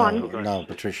it's fun. No,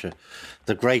 Patricia.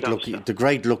 The great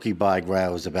lucky bag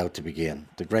row is about to begin.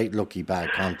 The great lucky bag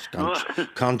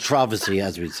controversy,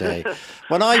 as we say.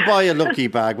 When I buy a lucky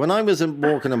bag, when I was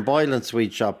working in Boylan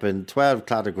Sweet Shop in 12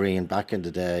 Claddagreen back in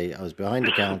the day, I was behind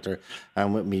the counter,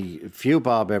 and with me a few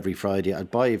bob every Friday,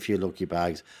 I'd buy a few lucky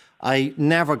bags. I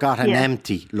never got an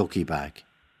empty lucky bag.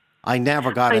 I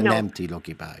never got an empty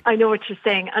lucky bag. I know what you're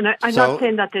saying, and I'm not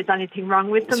saying that there's anything wrong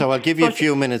with them. So I'll give you a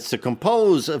few minutes to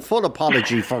compose a full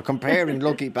apology for comparing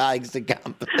lucky bags to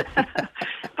gambling.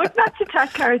 But match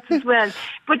attack cards as well.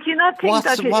 But do you not think what's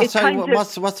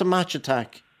a match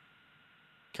attack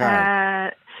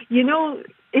card?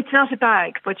 It's not a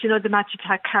bag, but the match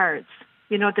attack cards.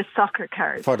 The soccer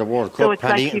cards for the World Cup. So it's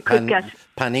like you could get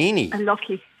Panini. A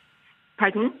lucky.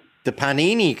 Pardon? The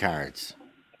Panini cards.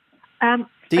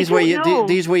 These where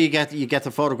you get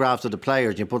the photographs of the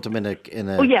players. You put them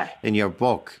in your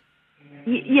book.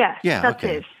 That's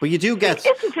it. But you do get.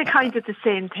 Isn't it kind of the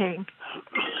same thing?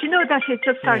 Do you know that it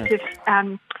just sort of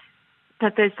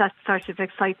that there's that sort of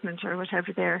excitement or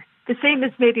whatever there. The same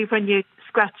as maybe when you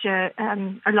scratch a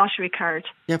lottery card.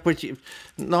 Yeah, but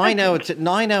 9 out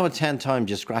of 10 times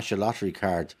you scratch a lottery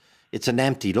card, it's an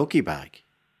empty lucky bag.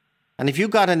 And if you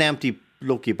got an empty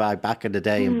lucky bag back in the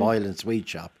day in Boylan Sweet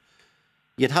Shop,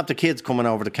 you'd have the kids coming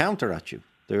over the counter at you.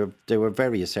 They were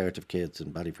very assertive kids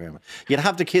in Ballyfermot. You'd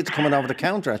have the kids coming over the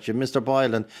counter at you. Mr.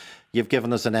 Boylan, you've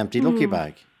given us an empty lucky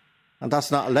bag. And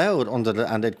that's not allowed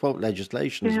and they'd quote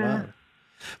legislation as well.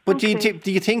 But do you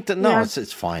think that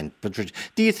it's fine, Patricia?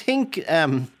 Do you think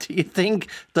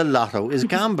the lotto is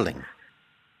gambling?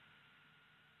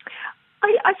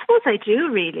 I suppose I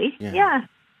do, really. Yeah.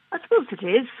 I suppose it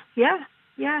is. Yeah,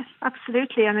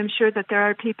 absolutely. And I'm sure that there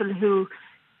are people who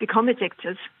become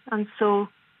addicted, and so.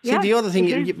 See, the other thing,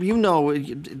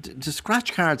 the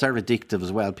scratch cards are addictive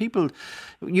as well. People,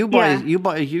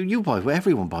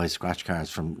 everyone buys scratch cards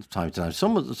from time to time.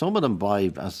 Some of them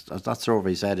buy, as that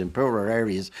survey said, in poorer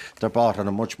areas, they're bought on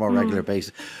a much more regular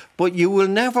basis. But you will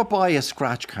never buy a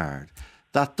scratch card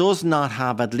that does not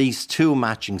have at least 2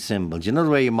 matching symbols. You know the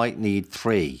way you might need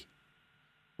 3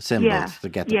 symbols to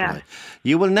get to play.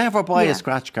 You will never buy a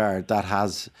scratch card that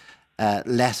has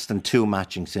less than 2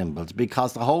 matching symbols,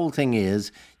 because the whole thing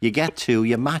is you get 2,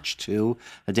 you match 2,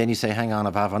 and then you say, hang on,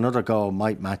 if I have another go, I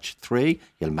might match 3,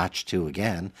 you'll match 2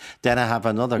 again. Then I have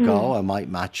another go, I might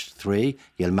match 3,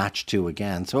 you'll match 2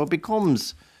 again. So it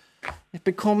becomes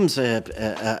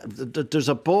there's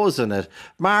a buzz in it.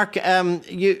 Mark, do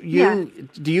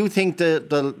you think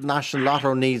the National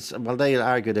Lotto needs, well, they'll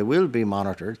argue they will be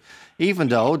monitored, even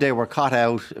though they were caught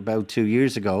out about 2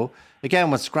 years ago,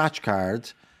 again with scratch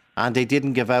cards, and they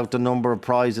didn't give out the number of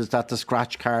prizes that the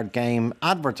scratch card game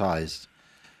advertised.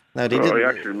 Now, I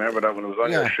actually remember that when it was on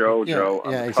your show, Joe.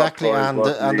 Yeah, exactly. And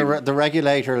the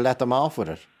regulator let them off with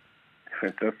it.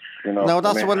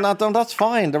 That's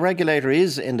fine. The regulator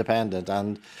is independent,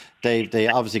 and they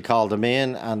obviously called them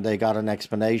in, and they got an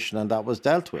explanation, and that was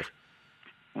dealt with.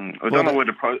 I don't know where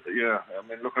the prize. Yeah, I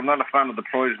mean, look, I'm not a fan of the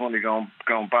prize money going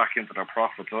back into their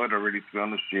profits either. Really, to be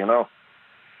honest,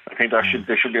 I think there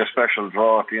should be a special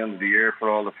draw at the end of the year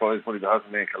for all the prize money that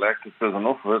hasn't been collected. There's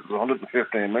enough of it. There's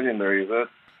 115 million there, you said.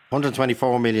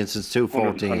 124 million since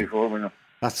 2014. 124 million.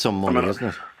 That's some money, isn't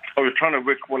it? I was trying to,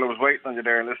 while I was waiting on you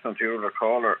there and listening to your other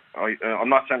caller, I'm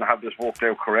not saying I have this worked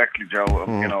out correctly, Joe, but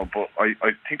I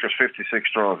think there's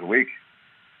 56 draws a week.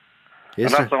 Is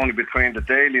and that's only between the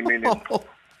daily million,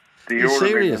 the Euro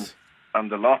million,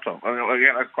 and the Lotto. I mean,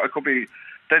 again, I could be...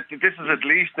 This is at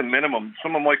least the minimum.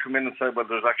 Someone might come in and say, well,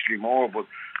 there's actually more, but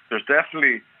there's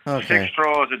definitely 6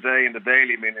 draws a day in the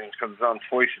daily millions because it's on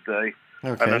twice a day.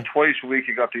 Okay. And then twice a week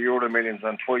you got the Euro millions,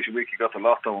 and twice a week you got the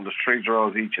Lotto, and there's 3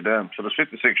 draws each of them. So there's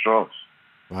 56 draws.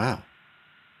 Wow.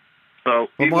 So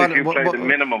if you play the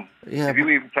minimum, if you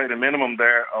even play the minimum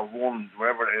there of 1,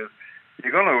 wherever it is,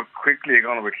 you're going to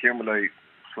accumulate,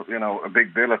 a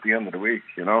big bill at the end of the week,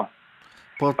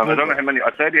 But I don't know how many.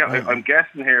 I said I'm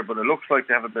guessing here, but it looks like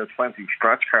they have about 20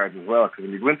 scratch cards as well. Because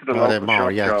when you go into the local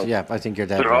shop, I think you're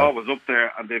dead. They're always up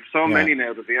there, and they've so many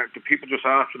now that the people just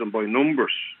after them by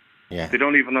numbers. Yeah. They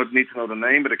don't even need to know the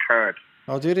name of the card.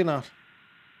 Oh, do they not?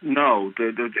 No,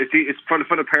 it's for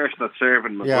the person that's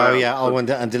serving them. Oh, and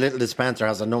the little dispenser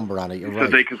has a number on it. You're right.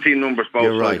 So they can see numbers both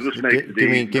You're right. sides.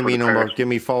 Give me number. Give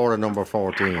me 4 and number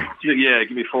 14. Yeah,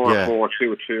 give me 4 and 4, 2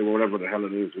 and 2, or whatever the hell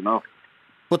it is,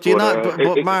 But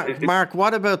Mark,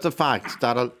 what about the fact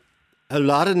that a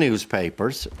lot of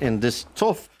newspapers in this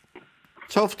tough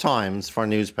times for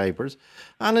newspapers,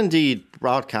 and indeed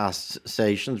broadcast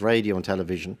stations, radio and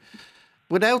television,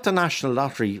 without the National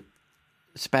Lottery,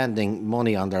 spending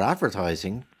money on their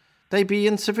advertising, they'd be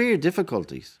in severe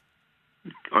difficulties.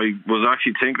 I was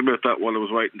actually thinking about that while I was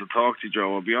waiting to talk to you,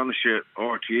 Joe. I'll be honest with you,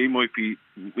 RTE might be,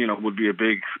 would be a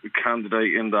big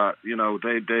candidate in that.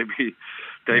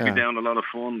 They'd be down a lot of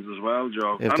funds as well,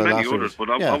 Joe, and many others. But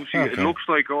obviously, it looks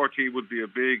like RTE would be a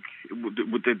big.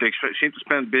 They seem to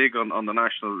spend big on the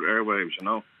national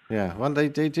airwaves, Yeah, well,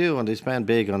 they do, and they spend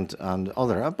big on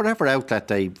whatever outlet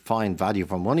they find value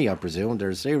for money, I presume. They're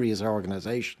a serious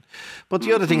organisation. But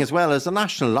the other thing as well is the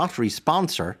National Lottery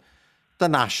sponsor the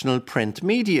National Print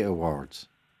Media Awards.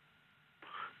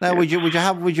 Now, would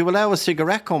you allow a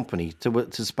cigarette company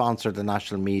to sponsor the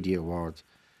National Media Awards?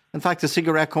 In fact, a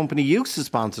cigarette company used to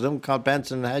sponsor them, called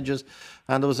Benson & Hedges,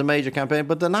 and there was a major campaign.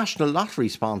 But the National Lottery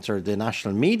sponsored the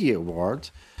National Media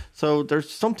Awards, so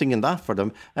there's something in that for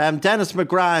them. Dennis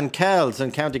McGrath in Kells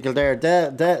in County Kildare.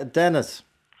 Dennis.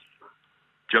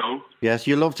 Joe? Yes,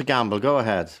 you love to gamble. Go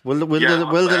ahead. Will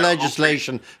the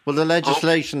legislation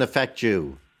affect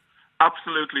you?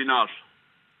 Absolutely not.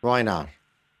 Why not?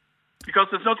 Because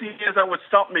there's nothing here that would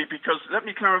stop me, because let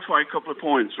me clarify a couple of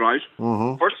points, right?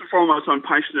 Mm-hmm. First and foremost, I'm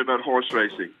passionate about horse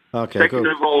racing. Okay, Second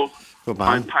good. of all, Good man.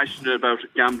 I'm passionate about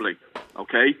gambling,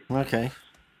 okay? Okay.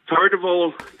 Third of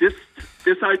all, this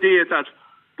idea that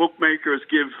bookmakers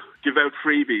give out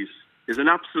freebies is an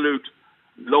absolute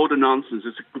load of nonsense.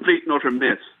 It's a complete and utter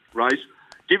myth, right?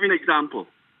 Give you an example.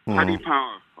 Paddy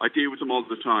Power, I deal with them all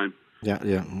the time. Yeah.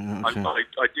 Okay.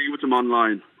 I deal with them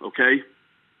online, okay?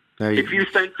 If you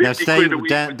spend 50 quid a week...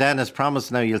 Dennis,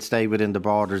 promise now you'll stay within the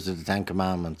borders of the Ten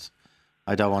Commandments.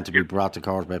 I don't want to be brought to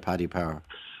court by Paddy Power.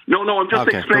 No, I'm just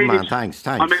explaining... Good man, thanks.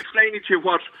 I'm explaining to you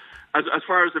what, as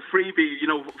far as the freebie,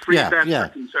 free bets are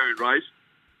concerned, right?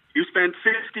 You spend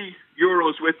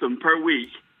 €50 with them per week.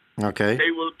 Okay.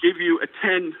 They will give you a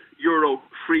 €10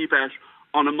 free bet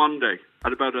on a Monday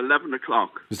at about 11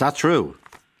 o'clock. Is that true?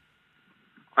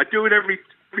 I do it every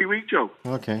week, Joe.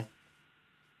 Okay.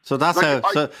 So that's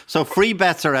so free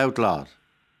bets are outlawed.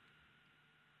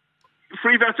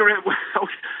 Free bets are outlawed.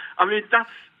 I mean, that's...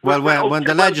 When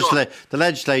the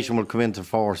legislation will come into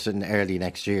force in early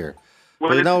next year.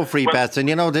 But free bets. And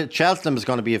that Cheltenham is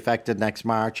going to be affected next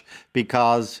March,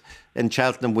 because in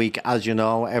Cheltenham week, as you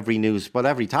know, every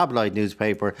tabloid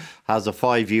newspaper has a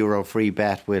 €5 free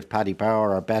bet with Paddy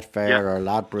Power or Betfair or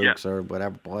Ladbrokes or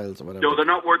whatever, Boyles or whatever. No, they're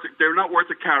not worth a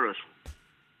carrot.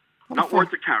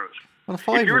 Worth a carrot. If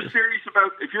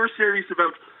you're serious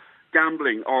about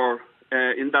gambling or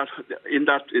in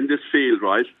this field,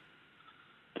 right?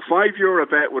 €5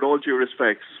 bet, with all due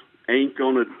respects, ain't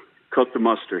going to cut the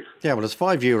mustard. Yeah, well, it's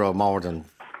 €5 more than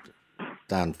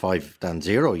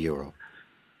 €0.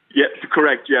 Yeah,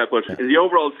 correct. Yeah, but in the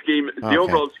overall scheme, of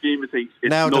things, it's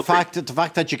now nothing. the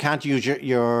fact that you can't use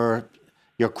your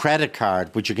credit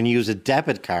card, but you can use a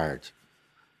debit card.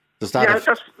 Does that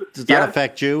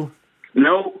affect you?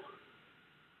 No,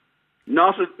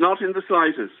 not in the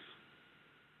slightest.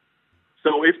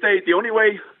 So the only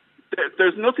way,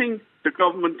 there's nothing the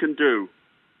government can do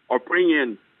or bring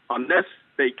in unless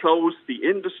they close the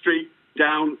industry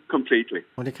down completely.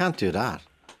 Well, they can't do that.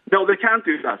 No, they can't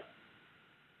do that.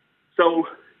 So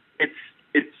it's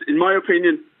in my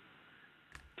opinion,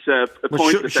 it's a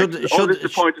pointless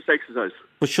exercise.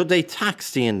 But should they tax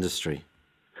the industry?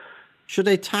 Should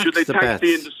they tax the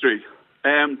industry?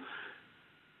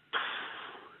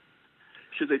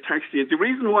 Should they tax the industry? The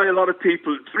reason why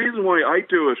I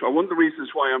do it, or one of the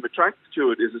reasons why I'm attracted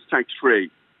to it, is it's tax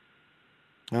free.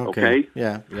 Okay.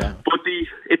 Yeah. But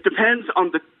it depends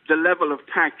on the level of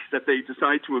tax that they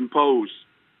decide to impose.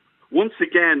 Once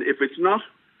again, if it's not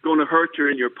going to hurt you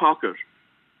in your pocket,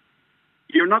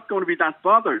 you're not going to be that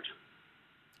bothered.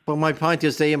 But my point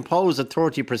is, they impose a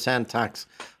 30% tax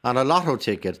on a lotto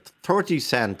ticket. 30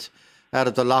 cents out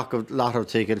of the lotto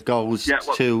ticket goes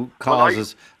to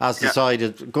causes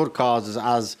decided, good causes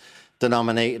as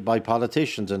denominated by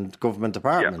politicians and government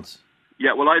departments.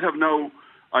 Yeah. Well, I'd have no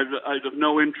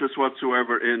interest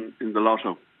whatsoever in the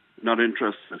lotto. Not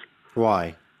interested.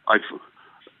 Why?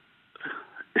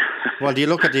 Well, do you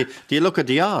look at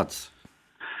the odds?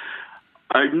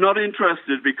 I'm not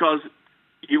interested because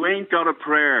you ain't got a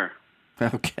prayer.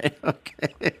 Okay.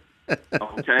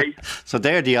 Okay. So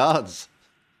they're the odds.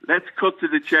 Let's cut to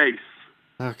the chase.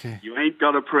 Okay. You ain't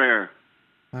got a prayer.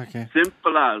 Okay.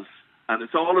 Simple as. And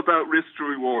it's all about risk to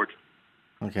reward.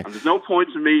 Okay. And there's no point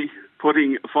in me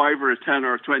putting a 5 or a 10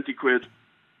 or 20 quid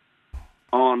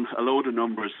on a load of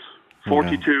numbers.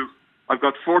 42. Yeah. I've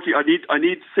got 40. I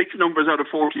need 6 numbers out of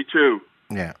 42.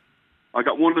 Yeah. I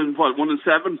got 1 and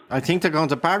 7? I think they're going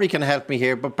to... Barry can help me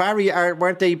here. But Barry,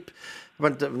 weren't they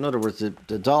but in other words, the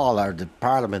Dáil or the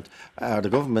Parliament or the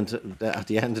government at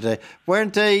the end of the day,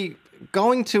 weren't they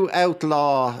going to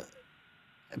outlaw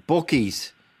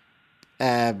bookies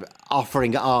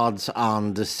offering odds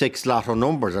on the 6 lotto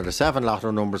numbers or the 7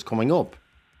 lotto numbers coming up?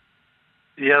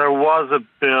 Yeah, there was a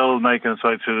bill making its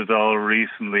way through the Dáil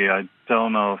recently. I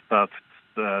don't know if that's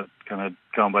kind of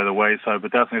gone by the wayside,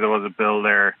 but definitely there was a bill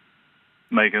there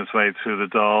making its way through the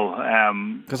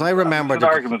Dáil. Because I remember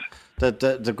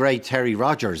the great Terry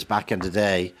Rogers back in the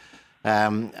day.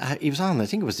 He was on, I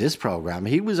think it was this programme.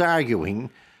 He was arguing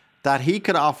that he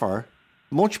could offer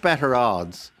much better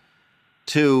odds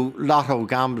to lotto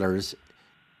gamblers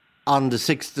on the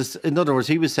 6. In other words,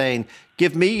 he was saying,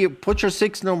 put your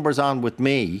 6 numbers on with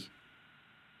me,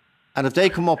 and if they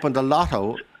come up in the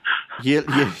lotto, you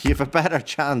have a better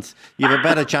chance. You have a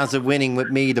better chance of winning with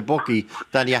me, the bookie,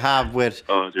 than you have with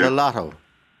the lotto.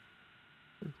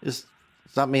 Does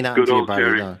that mean anything to you,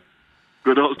 Barry? No?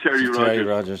 Good old Terry Rogers. Terry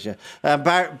Rogers, yeah.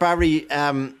 Barry, Barry,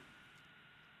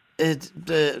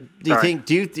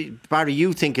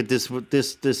 you think that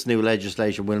this new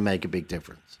legislation will make a big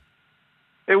difference?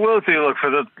 It will do. Look, for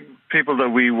the people that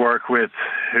we work with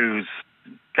whose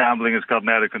gambling has gotten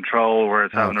out of control, where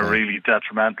it's having a really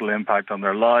detrimental impact on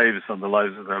their lives, on the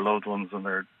lives of their loved ones and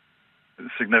their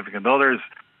significant others,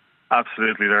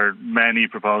 absolutely, there are many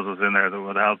proposals in there that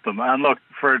would help them. And look,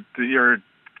 for your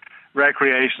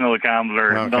recreational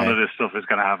gambler, none of this stuff is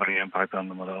going to have any impact on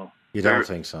them at all. You don't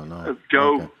think so, no?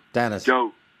 Joe, Dennis.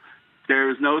 Joe, there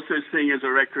is no such thing as a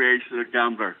recreational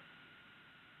gambler.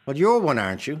 Well, you're one,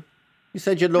 aren't you? You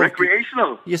said you love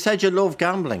recreational. You said you love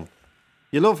gambling.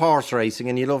 You love horse racing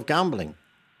and you love gambling.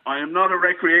 I am not a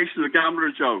recreational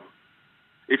gambler, Joe.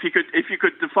 If you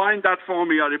could define that for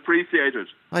me, I'd appreciate it.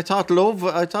 I thought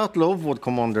love would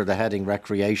come under the heading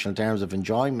recreation in terms of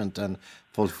enjoyment and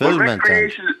fulfilment. Well,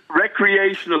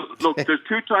 recreational. Look, there's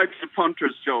 2 types of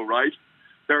punters, Joe. Right?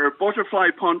 There are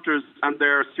butterfly punters and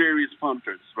there are serious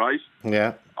punters. Right?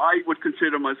 Yeah. I would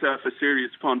consider myself a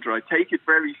serious punter. I take it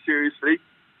very seriously.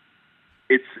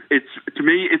 It's to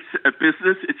me, it's a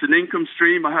business. It's an income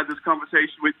stream. I had this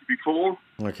conversation with you before.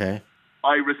 Okay.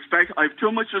 I have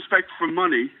too much respect for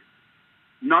money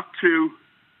not to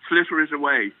flitter it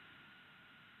away.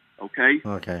 Okay?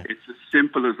 Okay. It's as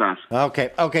simple as that.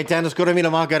 Okay, Dennis, good. I mean,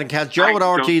 I'm not getting cast. Joe at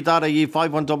RT.ie,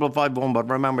 51551, but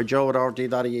remember, Joe at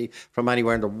RT.ie from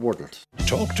anywhere in the world.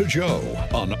 Talk to Joe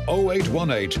on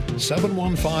 0818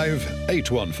 715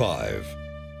 815.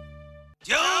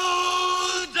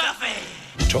 Joe Duffy!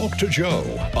 Talk to Joe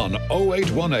on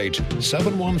 0818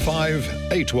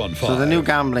 715 815. So the new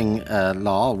gambling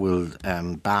law will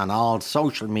ban all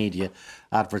social media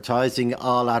advertising,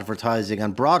 all advertising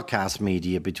and broadcast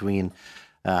media between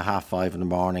 5:30 in the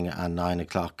morning and 9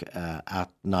 o'clock at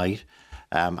night,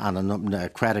 and a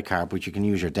credit card, but you can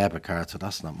use your debit card, so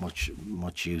that's not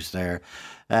much use there.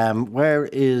 Where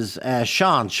is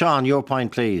Sean? Sean, your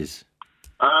point, please.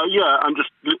 Yeah,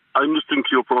 I'm listening to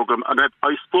your program, and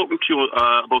I've spoken to you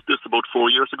about this about 4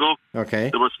 years ago. Okay.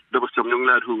 There was some young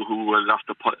lad who lost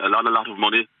a lot of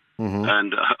money,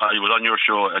 and I was on your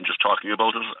show and just talking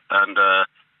about it. And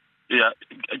yeah,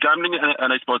 gambling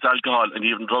and I suppose alcohol and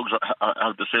even drugs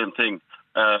are the same thing.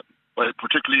 But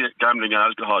particularly gambling and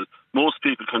alcohol, most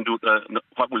people can do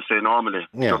what we'll say normally.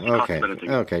 Yeah, okay, good point.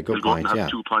 They'll go and have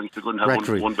 2 pints, they'll go and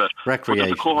have one bet. But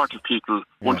there's a cohort of people,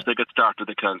 once they get started,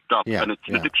 they can't stop, and it's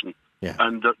an addiction. Yeah.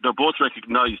 And they're both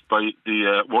recognised by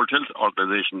the World Health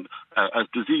Organization as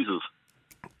diseases.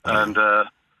 And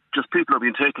just people are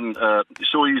being taken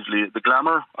so easily. The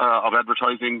glamour of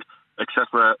advertising,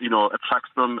 etc.,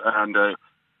 attracts them, and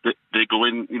they go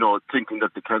in, thinking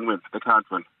that they can win. They can't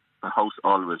win. The house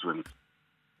always wins.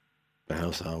 The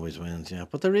house always wins, yeah.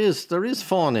 But there is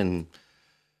fun in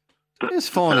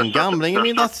gambling. I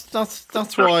mean, that's why. There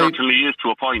certainly is,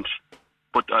 to a point.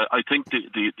 But I think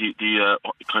the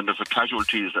kind of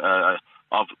casualties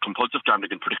of compulsive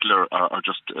gambling in particular are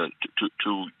just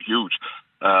too huge.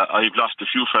 I've lost a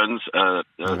few friends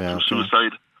to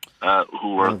suicide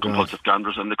who were compulsive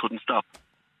gamblers, and they couldn't stop.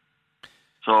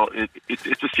 So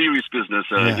it's a serious business,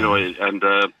 and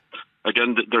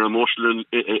again, they're emotional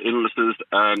illnesses,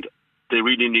 and they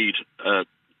really need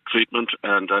treatment,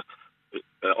 and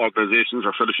organisations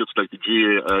or fellowships like the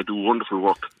GA do wonderful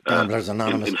work Gamblers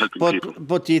Anonymous. in helping people.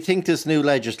 But do you think this new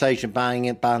legislation banning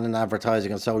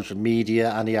advertising on social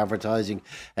media, any advertising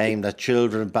aimed at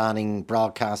children, banning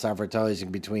broadcast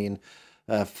advertising between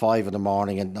 5 in the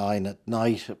morning and 9 at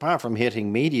night, apart from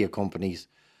hitting media companies,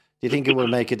 do you think it will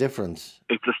make a difference?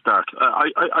 It's a start.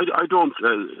 I don't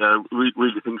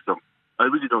really think so. I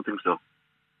really don't think so.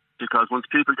 Because once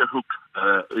people get hooked,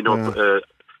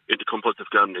 into compulsive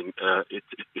gambling, it's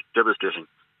devastating.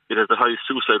 It has the highest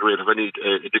suicide rate of any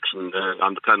addiction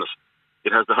on the planet.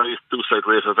 It has the highest suicide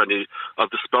rate of any of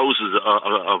the spouses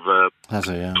of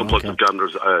compulsive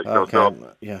gamblers.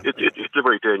 It's a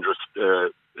very dangerous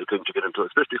thing to get into,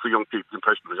 especially for young people,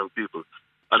 impressionable young people.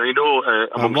 And I know...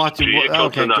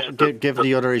 Given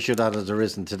the other issue that has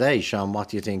arisen today, Sean, what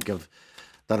do you think of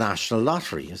the National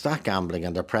Lottery? Is that gambling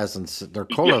and their presence, their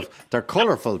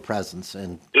colourful presence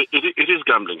in... It is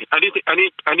gambling. Any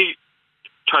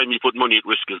time you put money at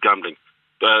risk is gambling.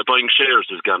 Buying shares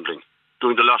is gambling.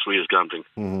 Doing the lottery is gambling.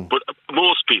 Mm-hmm. But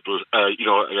most people,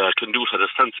 can do it at a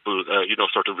sensible,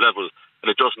 sort of level, and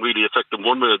it doesn't really affect them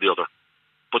one way or the other.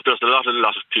 But there's a lot of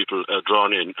people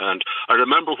drawn in. And I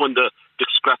remember when the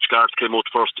scratch cards came out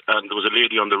first, and there was a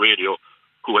lady on the radio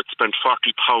who had spent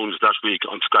 £40 that week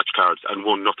on scratch cards and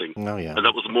won nothing. Oh, yeah. And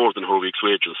that was more than her week's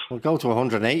wages. Well, go to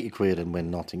 180 quid and win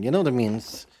nothing. You know what I mean?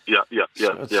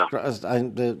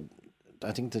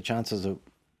 I think the chances of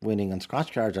winning on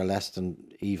scratch cards are less than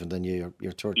even than your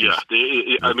 30s. Yeah,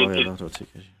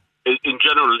 in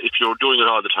general, if you're doing it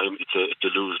all the time, it's a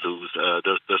lose-lose.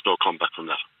 There's no comeback from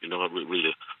that,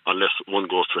 really, unless one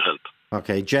goes for help.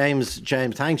 Okay, James,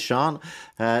 thanks, Sean.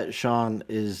 Sean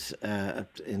is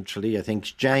in Tralee, I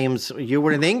think. James, you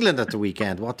were in England at the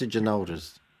weekend. What did you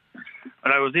notice?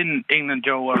 Well, I was in England,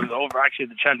 Joe. I was over actually at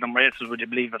the Cheltenham races, would you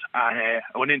believe it? And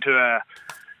I went into a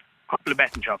couple of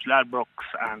betting shops, Ladbrokes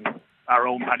and our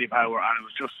own Paddy Power, and it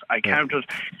was just, I counted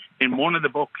in one of the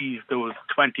bookies there was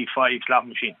 25 slot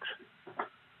machines.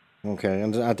 Okay,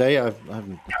 and are they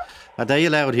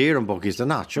allowed here in bookies? They're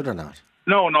not, should they not?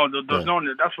 No, there's no.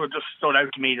 That's what just stood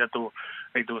out to me, that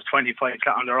there was 25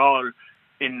 slot, and they're all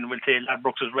in, we'll say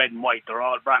Ladbrokes is red and white. They're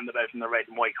all branded out in the red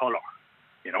and white colour,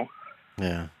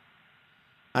 Yeah.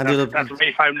 And that's what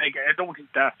I found. Like, I don't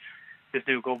think that this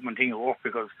new government thing will work,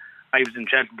 because I was in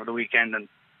Cheltenham for the weekend and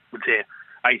would say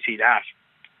I see that.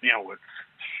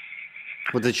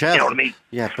 But the Cheltenham, you know what I mean?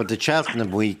 Yeah, but the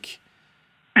Cheltenham week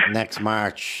next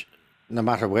March, no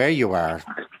matter where you are,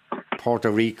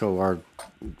 Puerto Rico or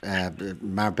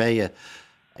Marbella,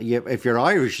 if you're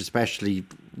Irish especially,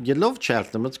 you love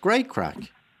Cheltenham. It's great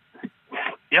crack.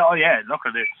 Yeah, look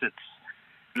at this. It's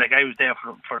like I was there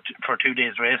for 2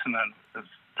 days racing, and it's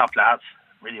top lads.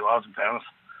 It really was, in fairness.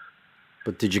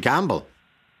 But did you gamble?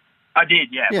 I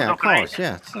did, yeah. Yeah, of course,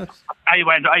 yeah. I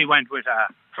went with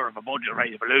sort of a budget,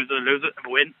 right? If I lose it. If I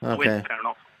win, I win, fair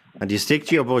enough. And you stick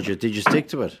to your budget? Did you stick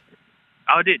to it?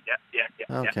 I did, yeah.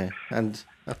 Okay,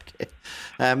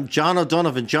 John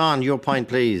O'Donovan. John, your point,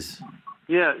 please.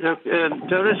 Yeah, look,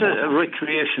 there is a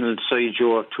recreational side,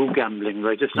 Joe, to gambling,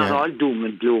 right? It's not all doom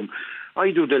and gloom.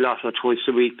 I do the lotto twice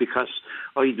a week because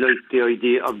I like the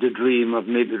idea of the dream of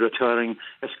maybe retiring,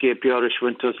 escape the Irish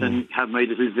winters and have my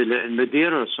little villa in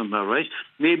Madeira or somewhere, right?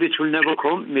 Maybe it will never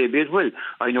come, maybe it will.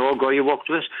 I know a guy who worked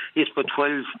with, he's put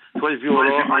 €12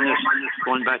 on it,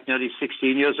 going back nearly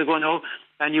 16 years ago now,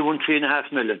 and you won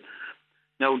 $3.5 million.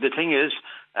 Now, the thing is,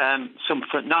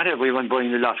 not everyone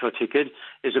buying the lotto ticket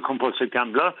is a compulsive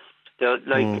gambler. I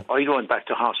don't want back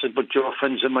to horses, but your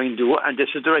friends of mine do, and this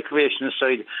is the recreational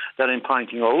side that I'm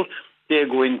pointing out. They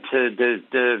go into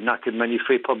the not getting many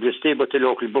free publicity, but the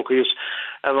local bookies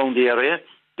around the area.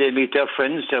 They meet their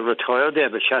friends, they're retired, they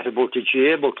have a chat about the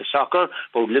GA, about the soccer,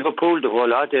 about Liverpool, the whole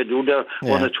lot. They do their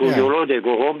 €1 or €2, they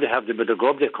go home, they have the bit of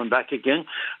grub, they come back again.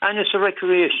 And it's a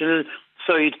recreational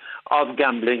side of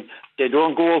gambling. They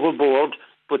don't go overboard,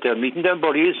 but they're meeting their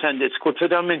buddies, and it's good for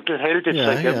their mental health. It's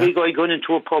every guy going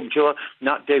into a pub, Joe,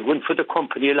 they're going for the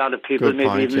company. A lot of people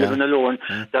even living alone.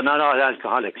 They're not all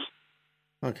alcoholics.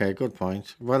 Okay, good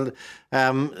point. Well,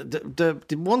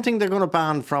 the one thing they're going to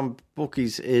ban from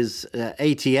bookies is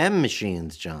ATM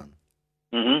machines, John.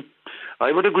 Mm-hmm.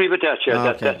 I would agree with that,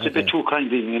 yeah. That's a bit too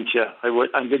convenient, yeah. I would,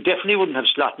 and they definitely wouldn't have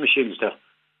slot machines there.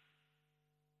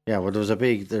 Yeah, well, there's a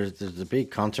big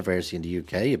controversy in the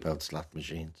UK about slot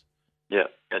machines. Yeah,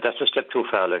 that's a step too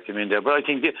far, there. But I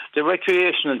think the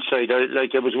recreational side,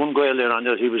 there was one guy earlier on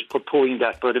that he was proposing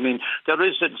that, but there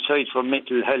is a side for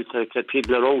mental health, that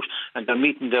people are out and they're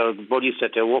meeting their buddies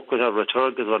that they work with or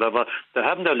retired or whatever. They're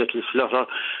having their little flutter.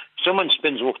 Someone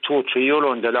spends €2 or €3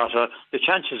 on the lotto. The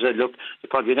chances are, they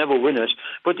probably never win it.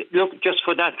 But look, just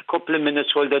for that couple of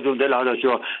minutes while they do the lotto,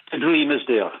 the dream is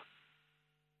there.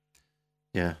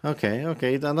 Yeah.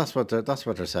 Okay. Then that's what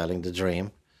they're selling, the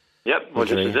dream. Yep, well,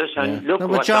 this is this. And look,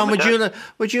 but John,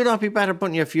 would you not be better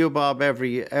putting your few bob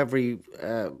every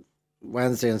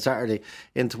Wednesday and Saturday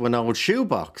into an old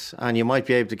shoebox, and you might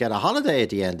be able to get a holiday at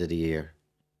the end of the year?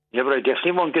 Yeah, but I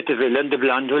definitely won't get the villa and the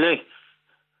blonde, will I?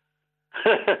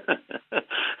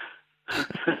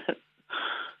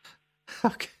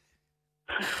 Okay.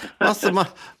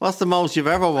 What's the most you've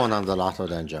ever won on the lotto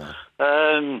then, John?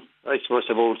 I suppose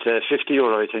about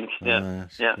 €50, I think. Yeah,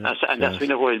 and that's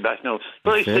been a while back now.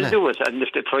 But I still do it, and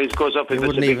if the price goes up, if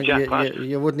it's a big jackpot,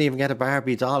 you wouldn't even get a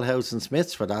Barbie dollhouse in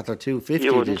Smiths for that, or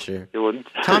 $250 this year. You wouldn't.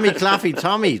 Tommy Claffey,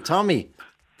 Tommy,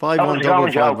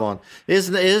 51551.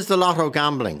 Is the lotto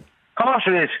gambling? Of course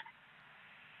it is.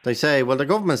 They say, well, the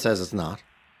government says it's not,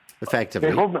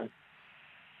 effectively. The government.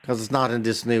 Because it's not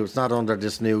under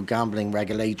this new gambling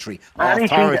regulatory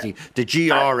authority, the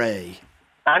GRA.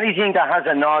 Anything that has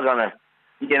a nod on it,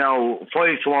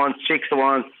 5-1,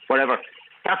 6-1, whatever,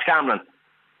 that's gambling.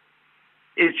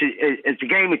 It's a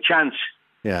game of chance.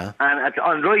 Yeah. And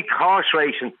on right horse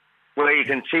racing, where you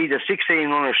can see the 16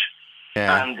 runners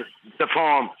and the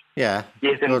form. Yeah.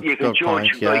 You can judge.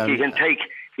 Point, yeah. You can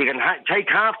take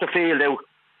half the field out.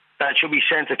 That should be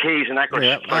centre keys and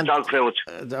accuracy for dog fluids.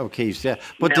 Keys, yeah.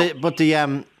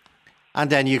 And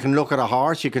then you can look at a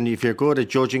horse. You can, if you're good at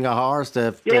judging a horse,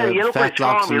 the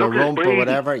fetlocks and the rump or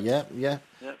whatever. Yeah.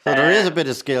 So there is a bit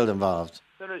of skill involved.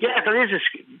 Yeah, there's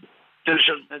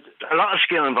a lot of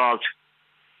skill involved.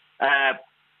 The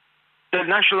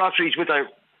National Lotteries with their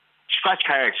scratch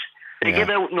cards, they give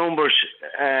out numbers,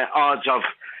 odds of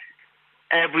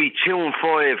every 2 and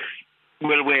 5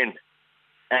 will win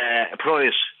a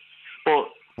prize.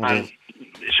 But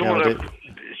some of the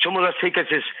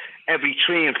tickets is every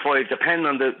 3 and 5, depending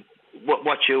on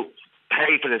what you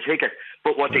pay for the ticket.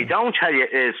 But what they don't tell you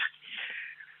is,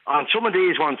 on some of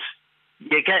these ones,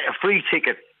 you get a free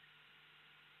ticket,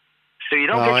 so you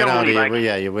don't get your money back.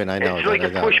 Yeah, you win. I know. It's like a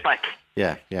pushback.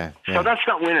 Yeah. So that's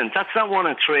not winning. That's not 1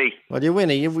 and 3. Well, you win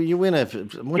it. You win it.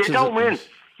 You don't win.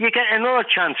 You get another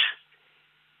chance.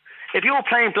 If you're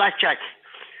playing blackjack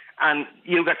and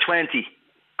you get 20,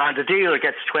 and the dealer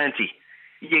gets 20,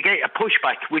 you get a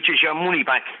pushback, which is your money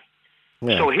back.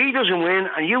 Yeah. So he doesn't win,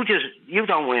 and you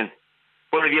don't win.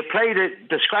 But if you play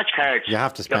the scratch cards, you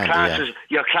have to spend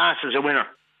your class is a winner.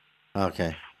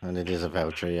 Okay, and it is a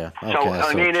voucher, yeah. Okay, so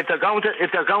I mean, if they're going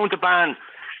to ban,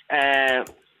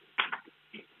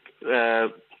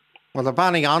 well, they're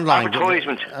banning online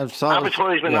advertisement on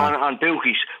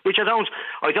bookies, which I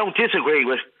don't disagree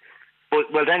with.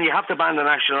 But well, then you have to ban the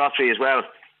National Lottery as well.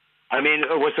 I mean,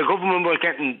 was the government were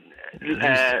getting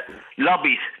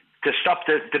lobbied to stop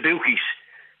the bookies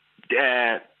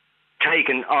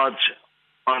taking odds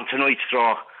on tonight's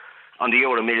draw on the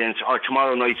Euro Millions or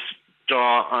tomorrow night's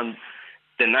draw on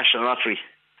the National Lottery?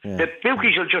 Yeah. The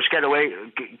bookies will just get away,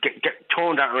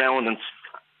 turn that around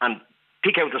and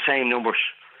pick out the same numbers.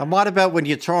 And what about when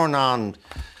you turn on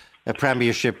a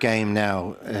Premiership game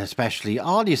now, especially,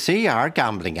 all you see are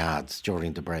gambling ads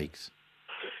during the breaks?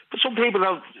 But some people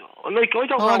have... I don't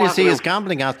know. All you see is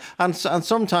gambling ads, and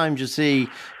sometimes you see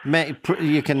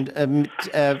you can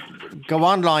go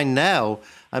online now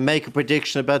and make a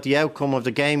prediction about the outcome of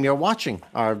the game you're watching,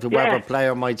 or whoever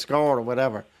player might score or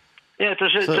whatever. Yeah,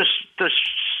 there's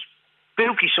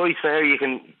bookie sites there. You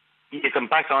can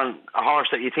back on a horse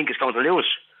that you think is going to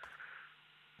lose.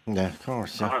 Yeah, of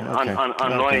course. Yeah.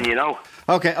 Online,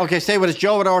 Okay. Stay with us.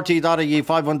 Joe at RT.ie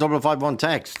 51551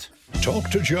 text. Talk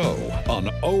to Joe on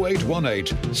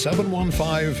 0818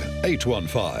 715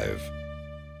 815.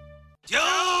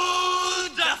 Joe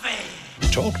Duffy.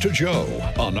 Talk to Joe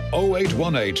on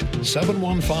 0818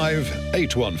 715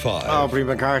 815. Aubrey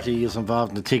McCarthy is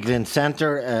involved in the Tiglin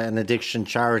Centre, an addiction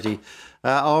charity.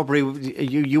 Aubrey,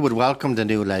 you would welcome the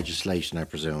new legislation, I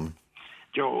presume.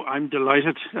 Joe, I'm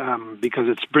delighted because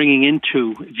it's bringing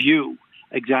into view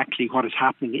exactly what is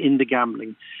happening in the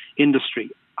gambling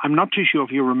industry. I'm not too sure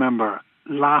if you remember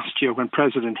last year when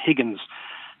President Higgins,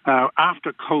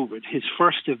 after COVID, his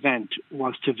first event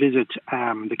was to visit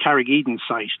the Carrigeeden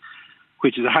site,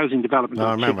 which is a housing development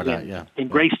in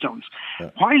Greystones. Yeah.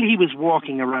 While he was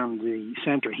walking around the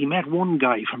centre, he met one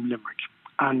guy from Limerick,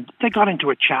 and they got into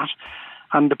a chat.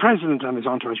 And the president and his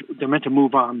entourage, they're meant to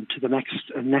move on to the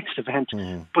next event.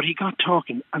 Mm-hmm. But he got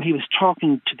talking, and he was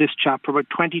talking to this chap for about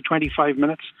 20, 25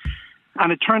 minutes.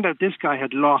 And it turned out this guy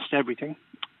had lost everything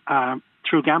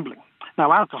through gambling.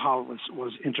 Now, alcohol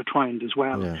was intertwined as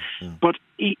well. Yeah. But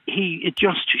it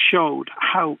just showed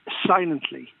how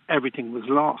silently everything was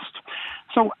lost.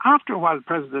 So after a while,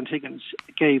 President Higgins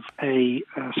gave a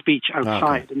speech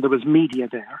outside, and there was media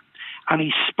there. And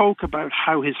he spoke about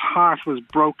how his heart was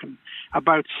broken,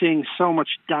 about seeing so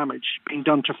much damage being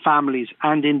done to families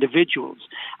and individuals.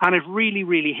 And it really,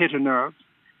 really hit a nerve.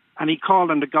 And he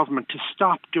called on the government to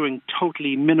stop doing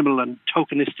totally minimal and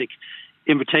tokenistic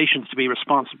invitations to be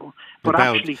responsible, but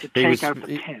actually to take out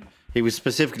the pen. He was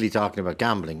specifically talking about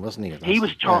gambling, wasn't he? He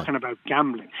was talking about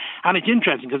gambling. And it's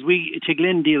interesting because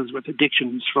Tiglin deals with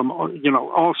addictions from,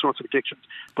 all sorts of addictions.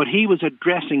 But he was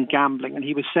addressing gambling, and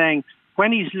he was saying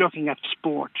when he's looking at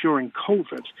sport during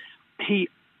COVID, he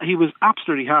was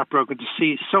absolutely heartbroken to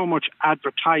see so much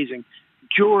advertising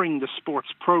during the sports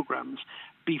programs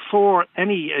before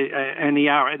any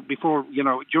hour, before,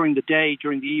 during the day,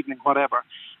 during the evening, whatever.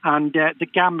 And the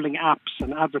gambling apps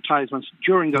and advertisements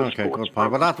during those sports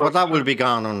programs. But that will be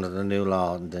gone under the new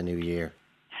law in the new year.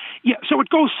 Yeah, so it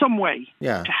goes some way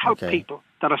to help people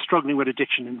that are struggling with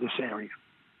addiction in this area.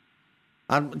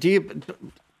 And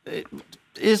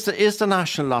is the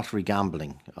National Lottery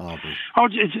gambling, Aubrey?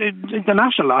 The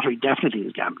National Lottery definitely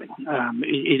is gambling.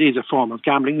 It is a form of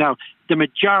gambling. Now, the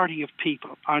majority of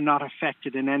people are not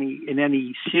affected in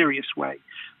any serious way,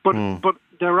 but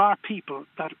there are people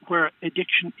where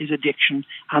addiction is addiction,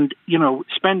 and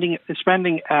spending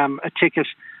a ticket.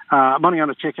 Money on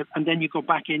a ticket, and then you go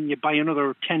back in, you buy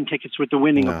another 10 tickets with the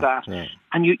winning of that. Yeah.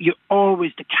 And you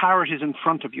always, the carrot is in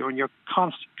front of you, and you're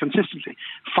consistently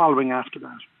following after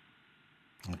that.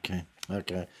 Okay.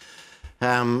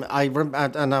 I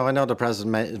know the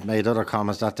President made other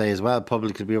comments that day as well,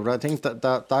 publicly, but I think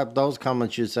that those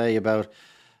comments you say about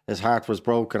his heart was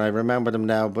broken, I remember them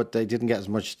now, but they didn't get as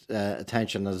much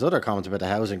attention as other comments about the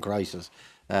housing crisis.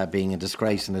 Being a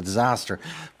disgrace and a disaster.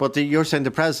 But you're saying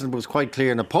the President was quite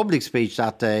clear in a public speech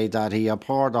that day that he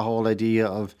abhorred the whole idea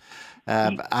of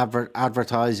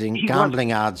advertising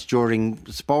gambling ads during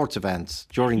sports events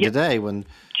during the day when...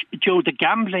 Joe, the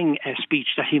gambling speech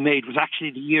that he made was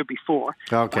actually the year before.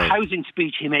 Okay. The housing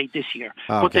speech he made this year.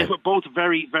 Okay. But they were both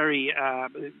very, very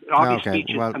obvious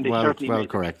speeches. And they certainly well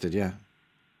corrected, yeah.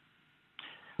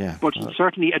 But he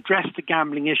certainly addressed the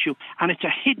gambling issue, and it's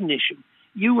a hidden issue.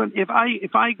 If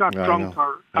I got drunk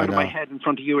or out of my head in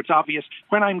front of you, it's obvious.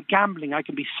 When I'm gambling, I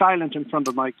can be silent in front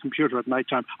of my computer at night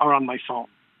time or on my phone.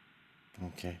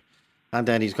 Okay. And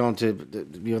then he's going to,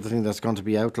 the other thing that's going to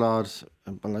be outlawed,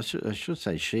 well, I should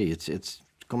say it's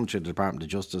coming through the Department of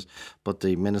Justice, but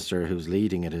the minister who's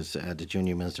leading it is the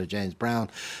junior minister, James Brown.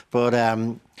 But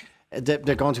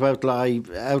they're going to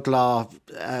outlaw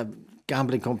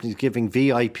gambling companies giving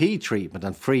VIP treatment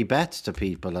and free bets to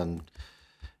people and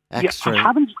extra.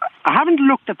 Yeah, I haven't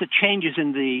looked at the changes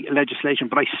in the legislation,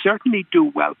 but I certainly do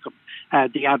welcome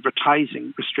the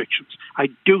advertising restrictions. I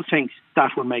do think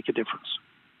that will make a difference.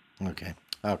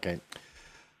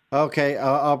 Okay,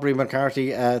 Aubrey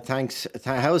McCarthy, thanks.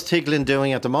 How's Tiglin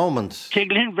doing at the moment?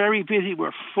 Tiglin, very busy.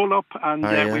 We're full up, and we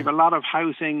have a lot of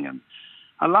housing and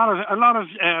a lot of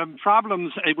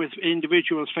problems with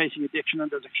individuals facing addiction, and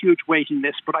there's a huge waiting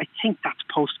list. But I think that's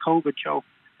post-COVID, Joe.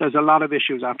 There's a lot of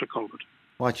issues after COVID.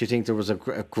 What, do you think there was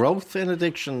a growth in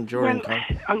addiction during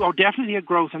COVID? Oh, definitely a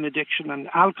growth in addiction, and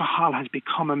alcohol has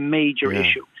become a major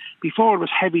issue. Before it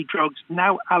was heavy drugs,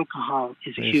 now alcohol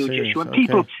is a huge issue. And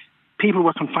people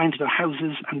were confined to their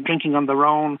houses and drinking on their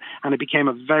own, and it became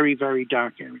a very, very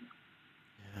dark area.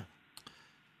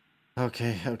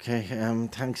 Okay.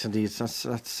 Thanks indeed. That's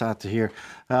sad to hear.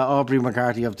 Aubrey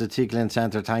McCarthy of the Tiglin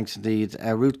Centre, thanks indeed.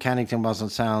 Ruth Kennington was on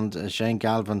sound. Shane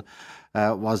Galvin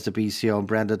was the BCO, and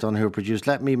Brenda Dunn produced.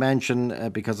 Let me mention,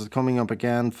 because it's coming up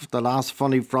again, the last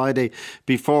Funny Friday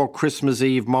before Christmas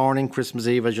Eve morning. Christmas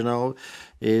Eve, as you know,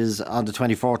 is on the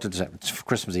 24th of December.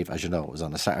 Christmas Eve, as you know, was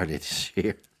on a Saturday this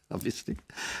year, obviously.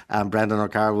 And Brendan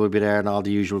O'Carroll will be there and all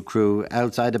the usual crew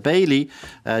outside the Bailey,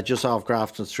 just off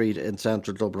Grafton Street in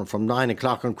central Dublin from 9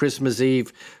 o'clock on Christmas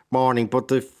Eve morning. But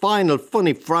the final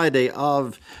Funny Friday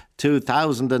of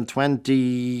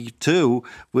 2022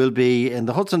 will be in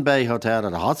the Hudson Bay Hotel, or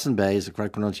the Hudson Bay is the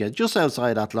correct pronunciation, just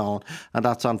outside Athlone, and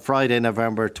that's on Friday,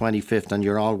 November 25th, and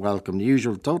you're all welcome. The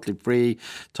usual, totally free,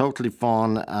 totally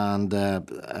fun, and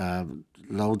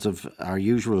loads of our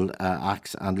usual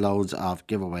acts and loads of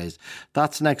giveaways.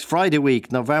 That's next Friday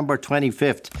week, November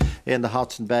 25th, in the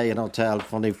Hudson Bay Hotel,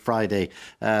 Funny Friday.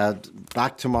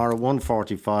 Back tomorrow,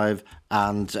 1:45,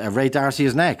 and Ray Darcy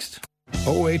is next.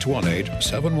 0818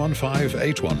 715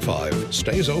 815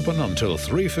 stays open until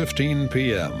 3:15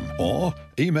 p.m. or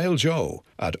email joe@rte.ie.